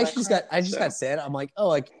with that. I just got sad. I'm like, oh,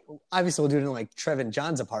 like obviously we'll do it in like Trev and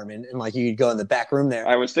John's apartment, and like you could go in the back room there.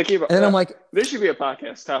 I was thinking about, and then I'm like, this should be a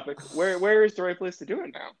podcast topic. Where is the right place to do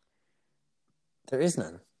it now? There is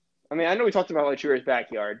none. I mean, I know we talked about like Cheer's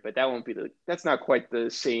backyard, but that won't be that's not quite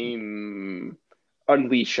the same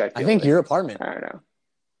unleash. I think your apartment. I don't know.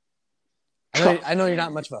 I know you're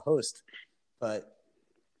not much of a host, but.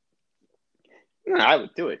 No, I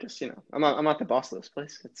would do it. Just I'm not the boss of this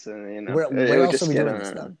place. It's where else are we doing this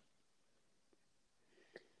stuff?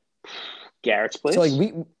 Garrett's place. So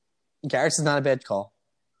like Garrett's is not a bad call.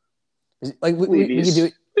 Like we can do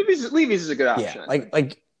it. Levy's is a good option. Yeah,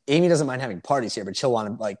 like Amy doesn't mind having parties here, but she'll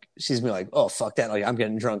want to she's gonna be like, oh fuck that, like I'm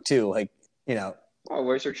getting drunk too, like. Oh,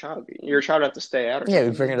 where's her child? Your child have to stay out. Yeah, we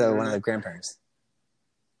bring her to one of the grandparents.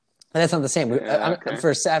 And that's not the same. Okay.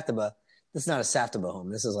 For a SAFTA, this is not a SAFTA home.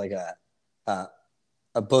 This is like a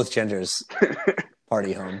both genders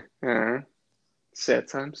party home. Sad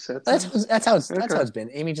times. That's how it's been.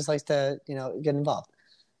 Amy just likes to get involved.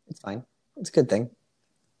 It's fine. It's a good thing.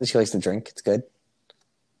 She likes to drink. It's good.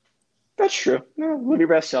 That's true. No, live your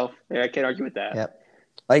best self. Yeah, I can't argue with that. Yep.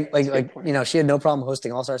 Like she had no problem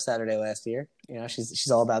hosting All-Star Saturday last year.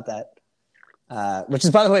 She's all about that. Which is,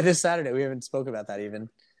 by the way, this Saturday. We haven't spoke about that even.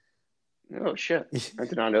 Oh shit! I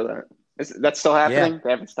did not know that. That's still happening? Yeah. They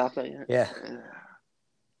haven't stopped that yet? Yeah.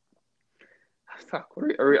 Fuck.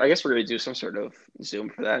 I guess we're going to do some sort of Zoom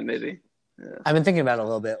for that, maybe. Yeah. I've been thinking about it a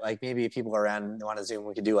little bit. Like, maybe if people are around and want to Zoom,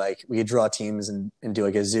 we could draw teams and do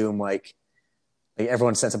like a Zoom, like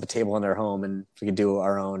everyone sets up a table in their home and we could do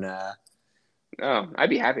our own. I'd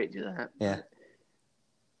be happy to do that. Yeah.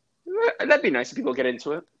 That'd be nice if people get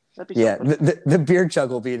into it. That'd be the beer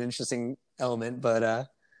chug will be an interesting element, but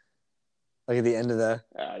like at the end of the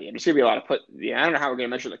there's gonna be a lot of I don't know how we're gonna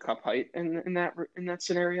measure the cup height in that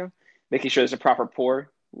scenario. Making sure there's a proper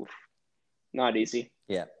pour. Oof. Not easy.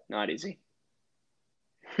 Yeah. Not easy.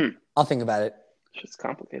 I'll think about it. It's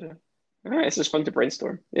complicated. All right, it's just fun to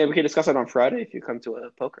brainstorm. Yeah, we can discuss it on Friday if you come to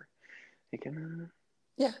a poker. You can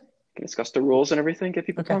can discuss the rules and everything, get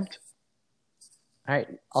people pumped. All right.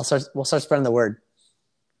 We'll start spreading the word.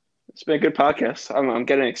 It's been a good podcast. I'm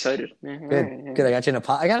getting excited. Yeah, all Good, right, good. I got you in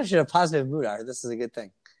I got you in a positive mood, Art. This is a good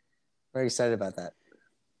thing. Very excited about that.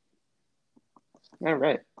 all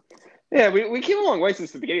right. Yeah, we came a long way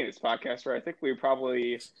since the beginning of this podcast, right? I think we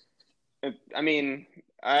probably. I mean,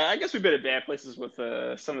 I guess we've been at bad places with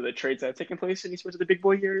some of the trades that have taken place in esports of the big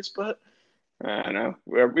boy years, but I don't know.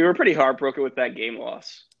 We were pretty heartbroken with that game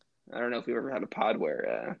loss. I don't know if we ever had a pod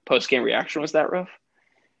where post game reaction was that rough.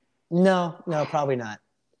 No, no, probably not.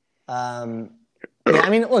 Yeah, I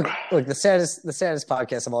mean, look. The saddest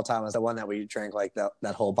podcast of all time was the one that we drank like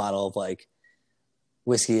that whole bottle of like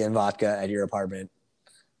whiskey and vodka at your apartment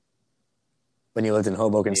when you lived in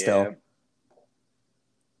Hoboken. Yeah, Still,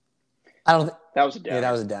 I don't. that was a downer. Yeah,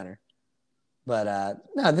 that was a downer. But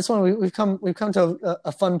no, this one we've come to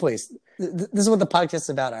a fun place. This is what the podcast is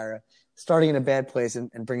about, Ira. Starting in a bad place and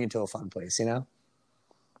bringing it to a fun place. You know.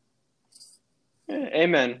 Yeah,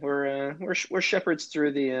 amen. We're shepherds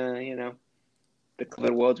through the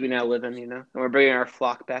cloud worlds we now live in, and we're bringing our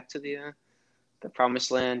flock back to the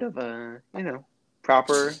promised land of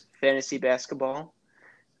proper fantasy basketball,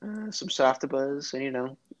 some softabuzz,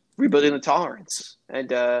 and rebuilding the tolerance. And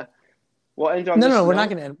we'll end on No, this no, we're note. not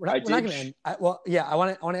going to end. We're not going to end. Yeah, I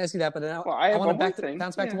want to ask you that, but then I have want one more to thing.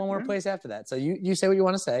 bounce back to one more Yeah. place after that. So you say what you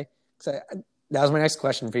want to say. So that was my next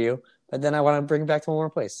question for you, but then I want to bring it back to one more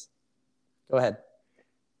place. Go ahead.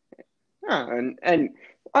 And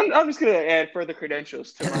I'm just gonna add further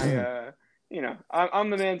credentials to my I'm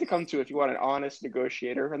the man to come to if you want an honest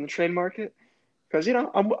negotiator on the trade market, because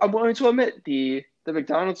I'm willing to admit the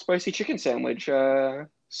McDonald's spicy chicken sandwich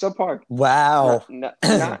subpar. Wow. Not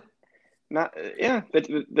yeah.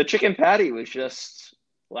 The chicken patty was just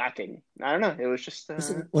lacking. I don't know. It was just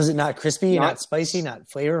was it not crispy, not spicy, not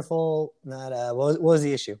flavorful, not what was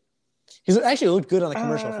the issue? Because it actually looked good on the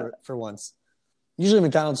commercial for once. Usually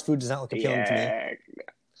McDonald's food does not look appealing to me.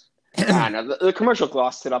 I don't know. The commercial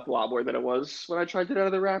glossed it up a lot more than it was when I tried it out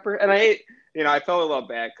of the wrapper. And I felt a little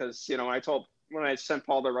bad because, when I sent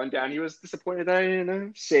Paul the rundown, he was disappointed that I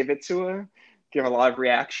didn't save it to give a live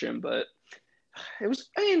reaction. But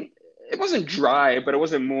it wasn't dry, but it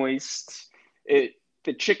wasn't moist.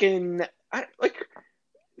 The chicken, a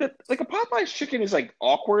Popeye's chicken is like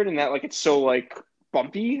awkward in that like it's so like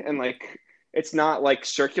bumpy and like it's not like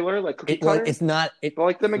circular like cookie cutter. It's not. But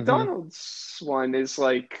like the McDonald's one is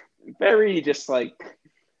like very just like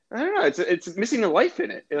I don't know. It's missing the life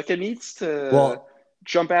in it. Like it needs to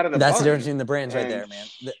jump out of the. That's bun. the difference between the brands right there,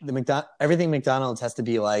 man. Everything McDonald's has to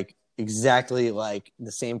be like exactly like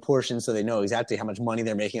the same portion, so they know exactly how much money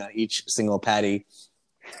they're making on each single patty.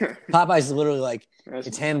 Popeyes is literally like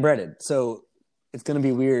it's hand breaded, so it's going to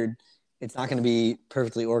be weird. It's not going to be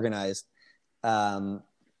perfectly organized.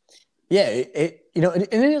 Yeah,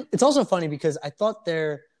 it's also funny because I thought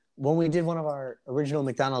when we did one of our original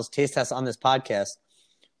McDonald's taste tests on this podcast,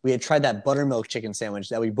 we had tried that buttermilk chicken sandwich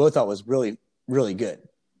that we both thought was really, really good.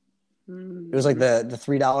 It was like the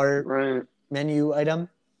 $3 menu item,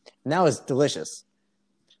 and that was delicious.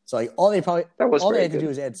 So like all they had to do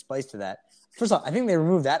is add spice to that. First off, I think they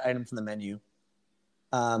removed that item from the menu.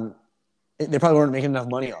 They probably weren't making enough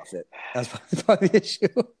money off it. That's probably the issue.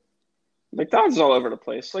 McDonald's is all over the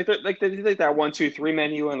place. Like they do like that 1, 2, 3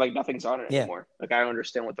 menu and like nothing's on it anymore. Like I don't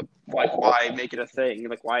understand why make it a thing.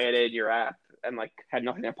 Like why add it in your app and like had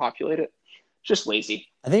nothing to populate it. Just lazy.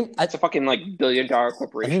 I think it's a fucking like $1 billion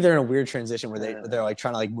corporation. I think they're in a weird transition where they're like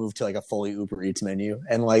trying to like move to like a fully Uber Eats menu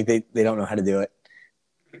and like they don't know how to do it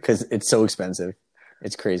because it's so expensive.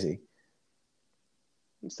 It's crazy.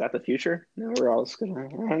 Is that the future? No, we're all just gonna. I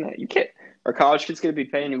don't know. You can't. Are college kids gonna be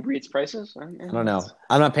paying Uber Eats prices? I don't know.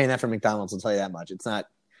 I'm not paying that for McDonald's. I'll tell you that much. It's not.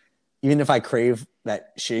 Even if I crave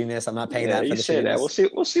that shittiness, I'm not paying that for the shittiness.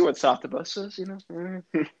 That. We'll see what Softbus is.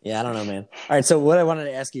 Yeah, I don't know, man. All right. So what I wanted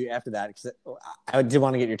to ask you after that, because I did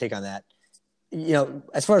want to get your take on that.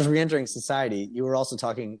 As far as reentering society, you were also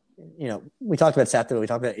talking. We talked about Saturday. We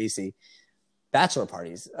talked about AC bachelor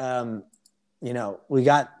parties. We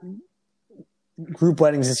got group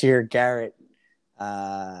weddings this year. Garrett,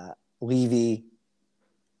 Levy.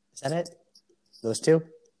 Is that it? Those two?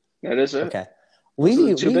 That is it. Okay.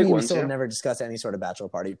 We still have never discussed any sort of bachelor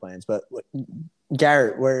party plans, but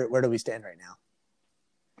Garrett, where do we stand right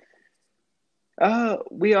now?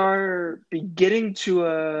 We are beginning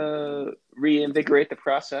to reinvigorate the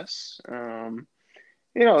process. A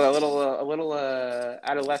little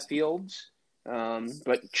out of left field.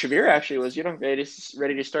 But Shavir actually was,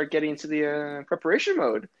 ready to start getting into the preparation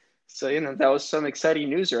mode. So, that was some exciting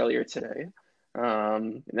news earlier today.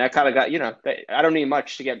 And that kind of got, I don't need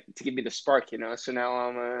much to give me the spark, So now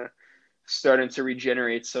I'm starting to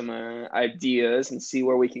regenerate some ideas and see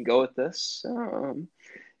where we can go with this.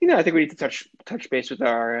 I think we need to touch base with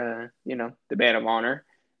our, the man of honor,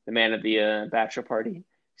 the man of the bachelor party,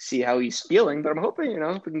 see how he's feeling. But I'm hoping,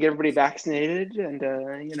 if we can get everybody vaccinated and,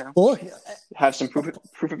 Well, have some proof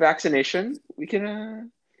of vaccination, we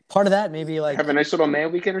can part of that maybe like have a nice little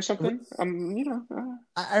man weekend or something.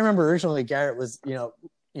 I remember originally Garrett was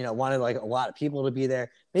wanted like a lot of people to be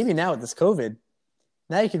there. Maybe now with this COVID,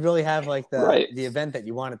 now you could really have like the event that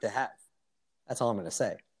you wanted to have. That's all I'm going to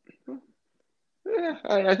say. Yeah,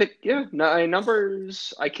 I think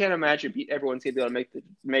numbers. I can't imagine everyone's gonna be able to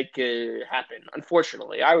make it happen.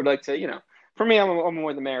 Unfortunately, I would like to. For me, I'm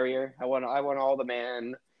more the merrier. I want all the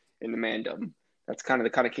man in the mandom. That's kind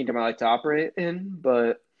of the kingdom I like to operate in.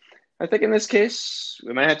 But I think in this case,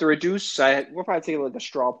 we might have to reduce. We'll probably take like a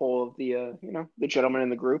straw poll of the the gentlemen in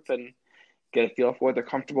the group and get a feel for what they're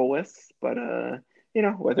comfortable with. But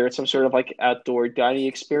whether it's some sort of like outdoor dining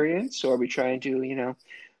experience or are we trying to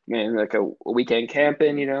like a weekend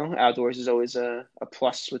camping, outdoors is always a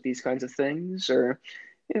plus with these kinds of things, or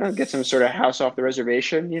get some sort of house off the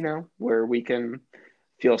reservation, where we can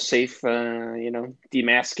feel safe,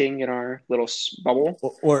 demasking in our little bubble,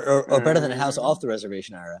 or better than a house off the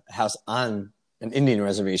reservation, Ira, a house on an Indian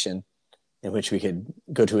reservation, in which we could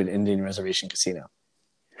go to an Indian reservation casino.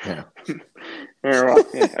 Yeah. Well,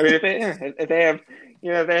 yeah. I mean, if they have.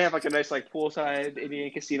 They have like a nice like poolside Indian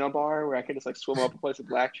casino bar where I can just like swim up and play some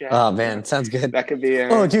blackjack. Oh man, sounds good. That could be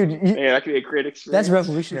dude, that could be a great experience. That's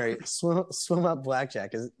revolutionary. Swim up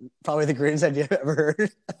blackjack is probably the greatest idea I've ever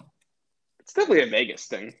heard. It's definitely a Vegas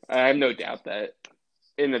thing. I have no doubt that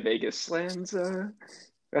in the Vegas lands,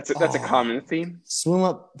 that's a common theme. Swim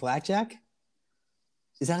up blackjack?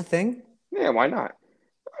 Is that a thing? Yeah, why not?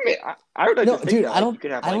 I mean, I would like to think dude, that, I don't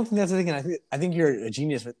have, think that's the thing. I think you're a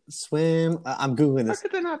genius with swim. I'm Googling this. How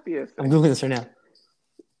could that not be a thing? I'm Googling this right now.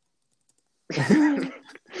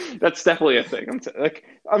 That's definitely a thing.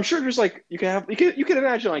 I'm sure there's like you can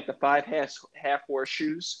imagine like the 5 half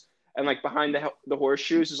horseshoes, and like behind the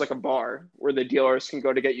horseshoes is like a bar where the dealers can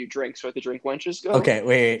go to get you drinks, or the drink wenches go. Okay,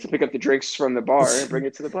 wait. To pick up the drinks from the bar and bring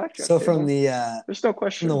it to the blackjack. So table. From the there's no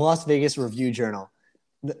question. From the Las Vegas Review-Journal.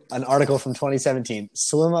 An article from 2017,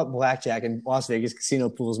 swim up blackjack in Las Vegas casino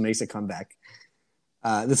pools makes a comeback.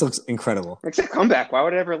 This looks incredible. It's a comeback. Why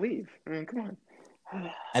would I ever leave? I mean, come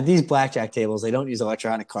on. At these blackjack tables, they don't use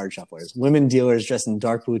electronic card shufflers. Women dealers dressed in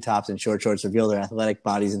dark blue tops and short shorts reveal their athletic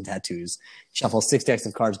bodies and tattoos, shuffle 6 decks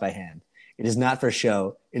of cards by hand. It is not for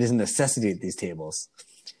show. It is a necessity at these tables.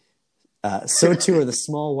 So too are the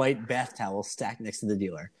small white bath towels stacked next to the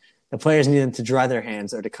dealer. The players need them to dry their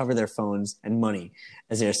hands or to cover their phones and money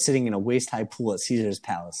as they are sitting in a waist-high pool at Caesar's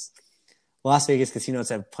Palace. Las Vegas casinos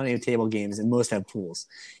have plenty of table games and most have pools.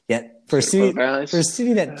 Yet, for a city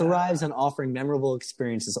that thrives on offering memorable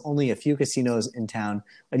experiences, only a few casinos in town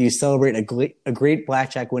let you celebrate a great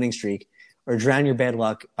blackjack winning streak or drown your bad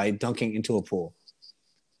luck by dunking into a pool.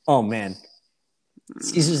 Oh, man.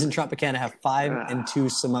 Caesars and Tropicana have 5 and 2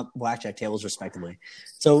 sum-up blackjack tables, respectively.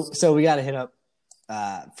 So we got to hit up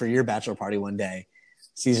for your bachelor party one day,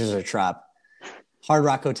 Caesars or Trop. Hard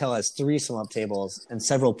Rock Hotel has 3 sum-up tables and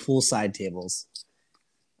several poolside tables,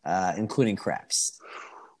 including craps.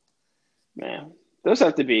 Man, those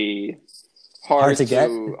have to be hard to get,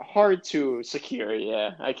 hard to secure.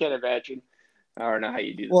 Yeah, I can't imagine. I don't know how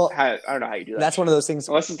you do that. Well, I don't know how you do that. That's one of those things.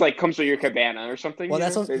 Unless it's like comes with your cabana or something. Well,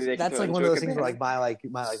 that's like one of those things where like my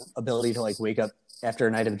ability to like wake up after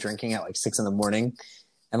a night of drinking at like 6 a.m.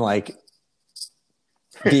 and like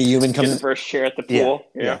be a human comes the first chair at the pool.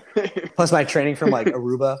 Yeah. Plus my training from like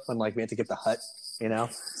Aruba when like we had to get the hut, it'll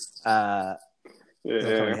come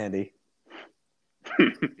in handy.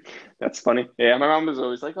 That's funny. Yeah, my mom was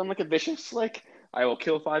always like, I'm like a vicious, like I will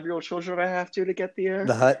kill 5-year-old children if I have to get the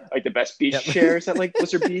hut, like the best beach chairs at like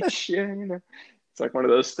Blizzard Beach. Yeah, it's like one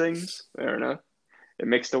of those things. I don't know. It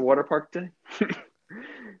makes the water park day.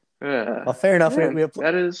 Well, fair enough. Yeah, we have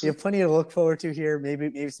plenty to look forward to here.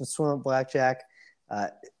 Maybe some swim up blackjack.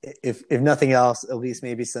 If nothing else, at least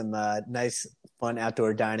maybe some nice, fun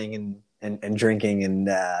outdoor dining and drinking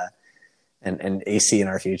and AC in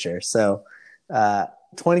our future. So,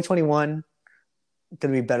 2021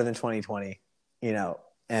 going to be better than 2020.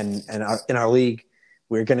 And in our league,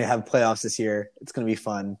 we're going to have playoffs this year. It's going to be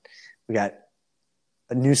fun. We got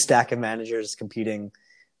a new stack of managers competing.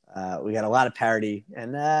 We got a lot of parity,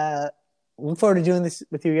 and look forward to doing this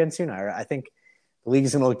with you again soon. I think the league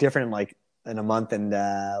is going to look different in a month, and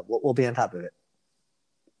we'll be on top of it.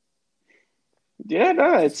 Yeah,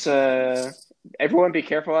 no, it's everyone be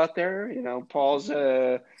careful out there. Paul's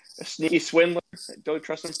a sneaky swindler. Don't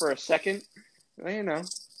trust him for a second.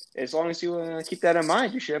 As long as you keep that in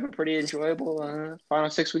mind, you should have a pretty enjoyable final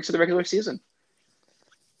 6 weeks of the regular season.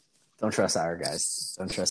 Don't trust our guys. Don't trust.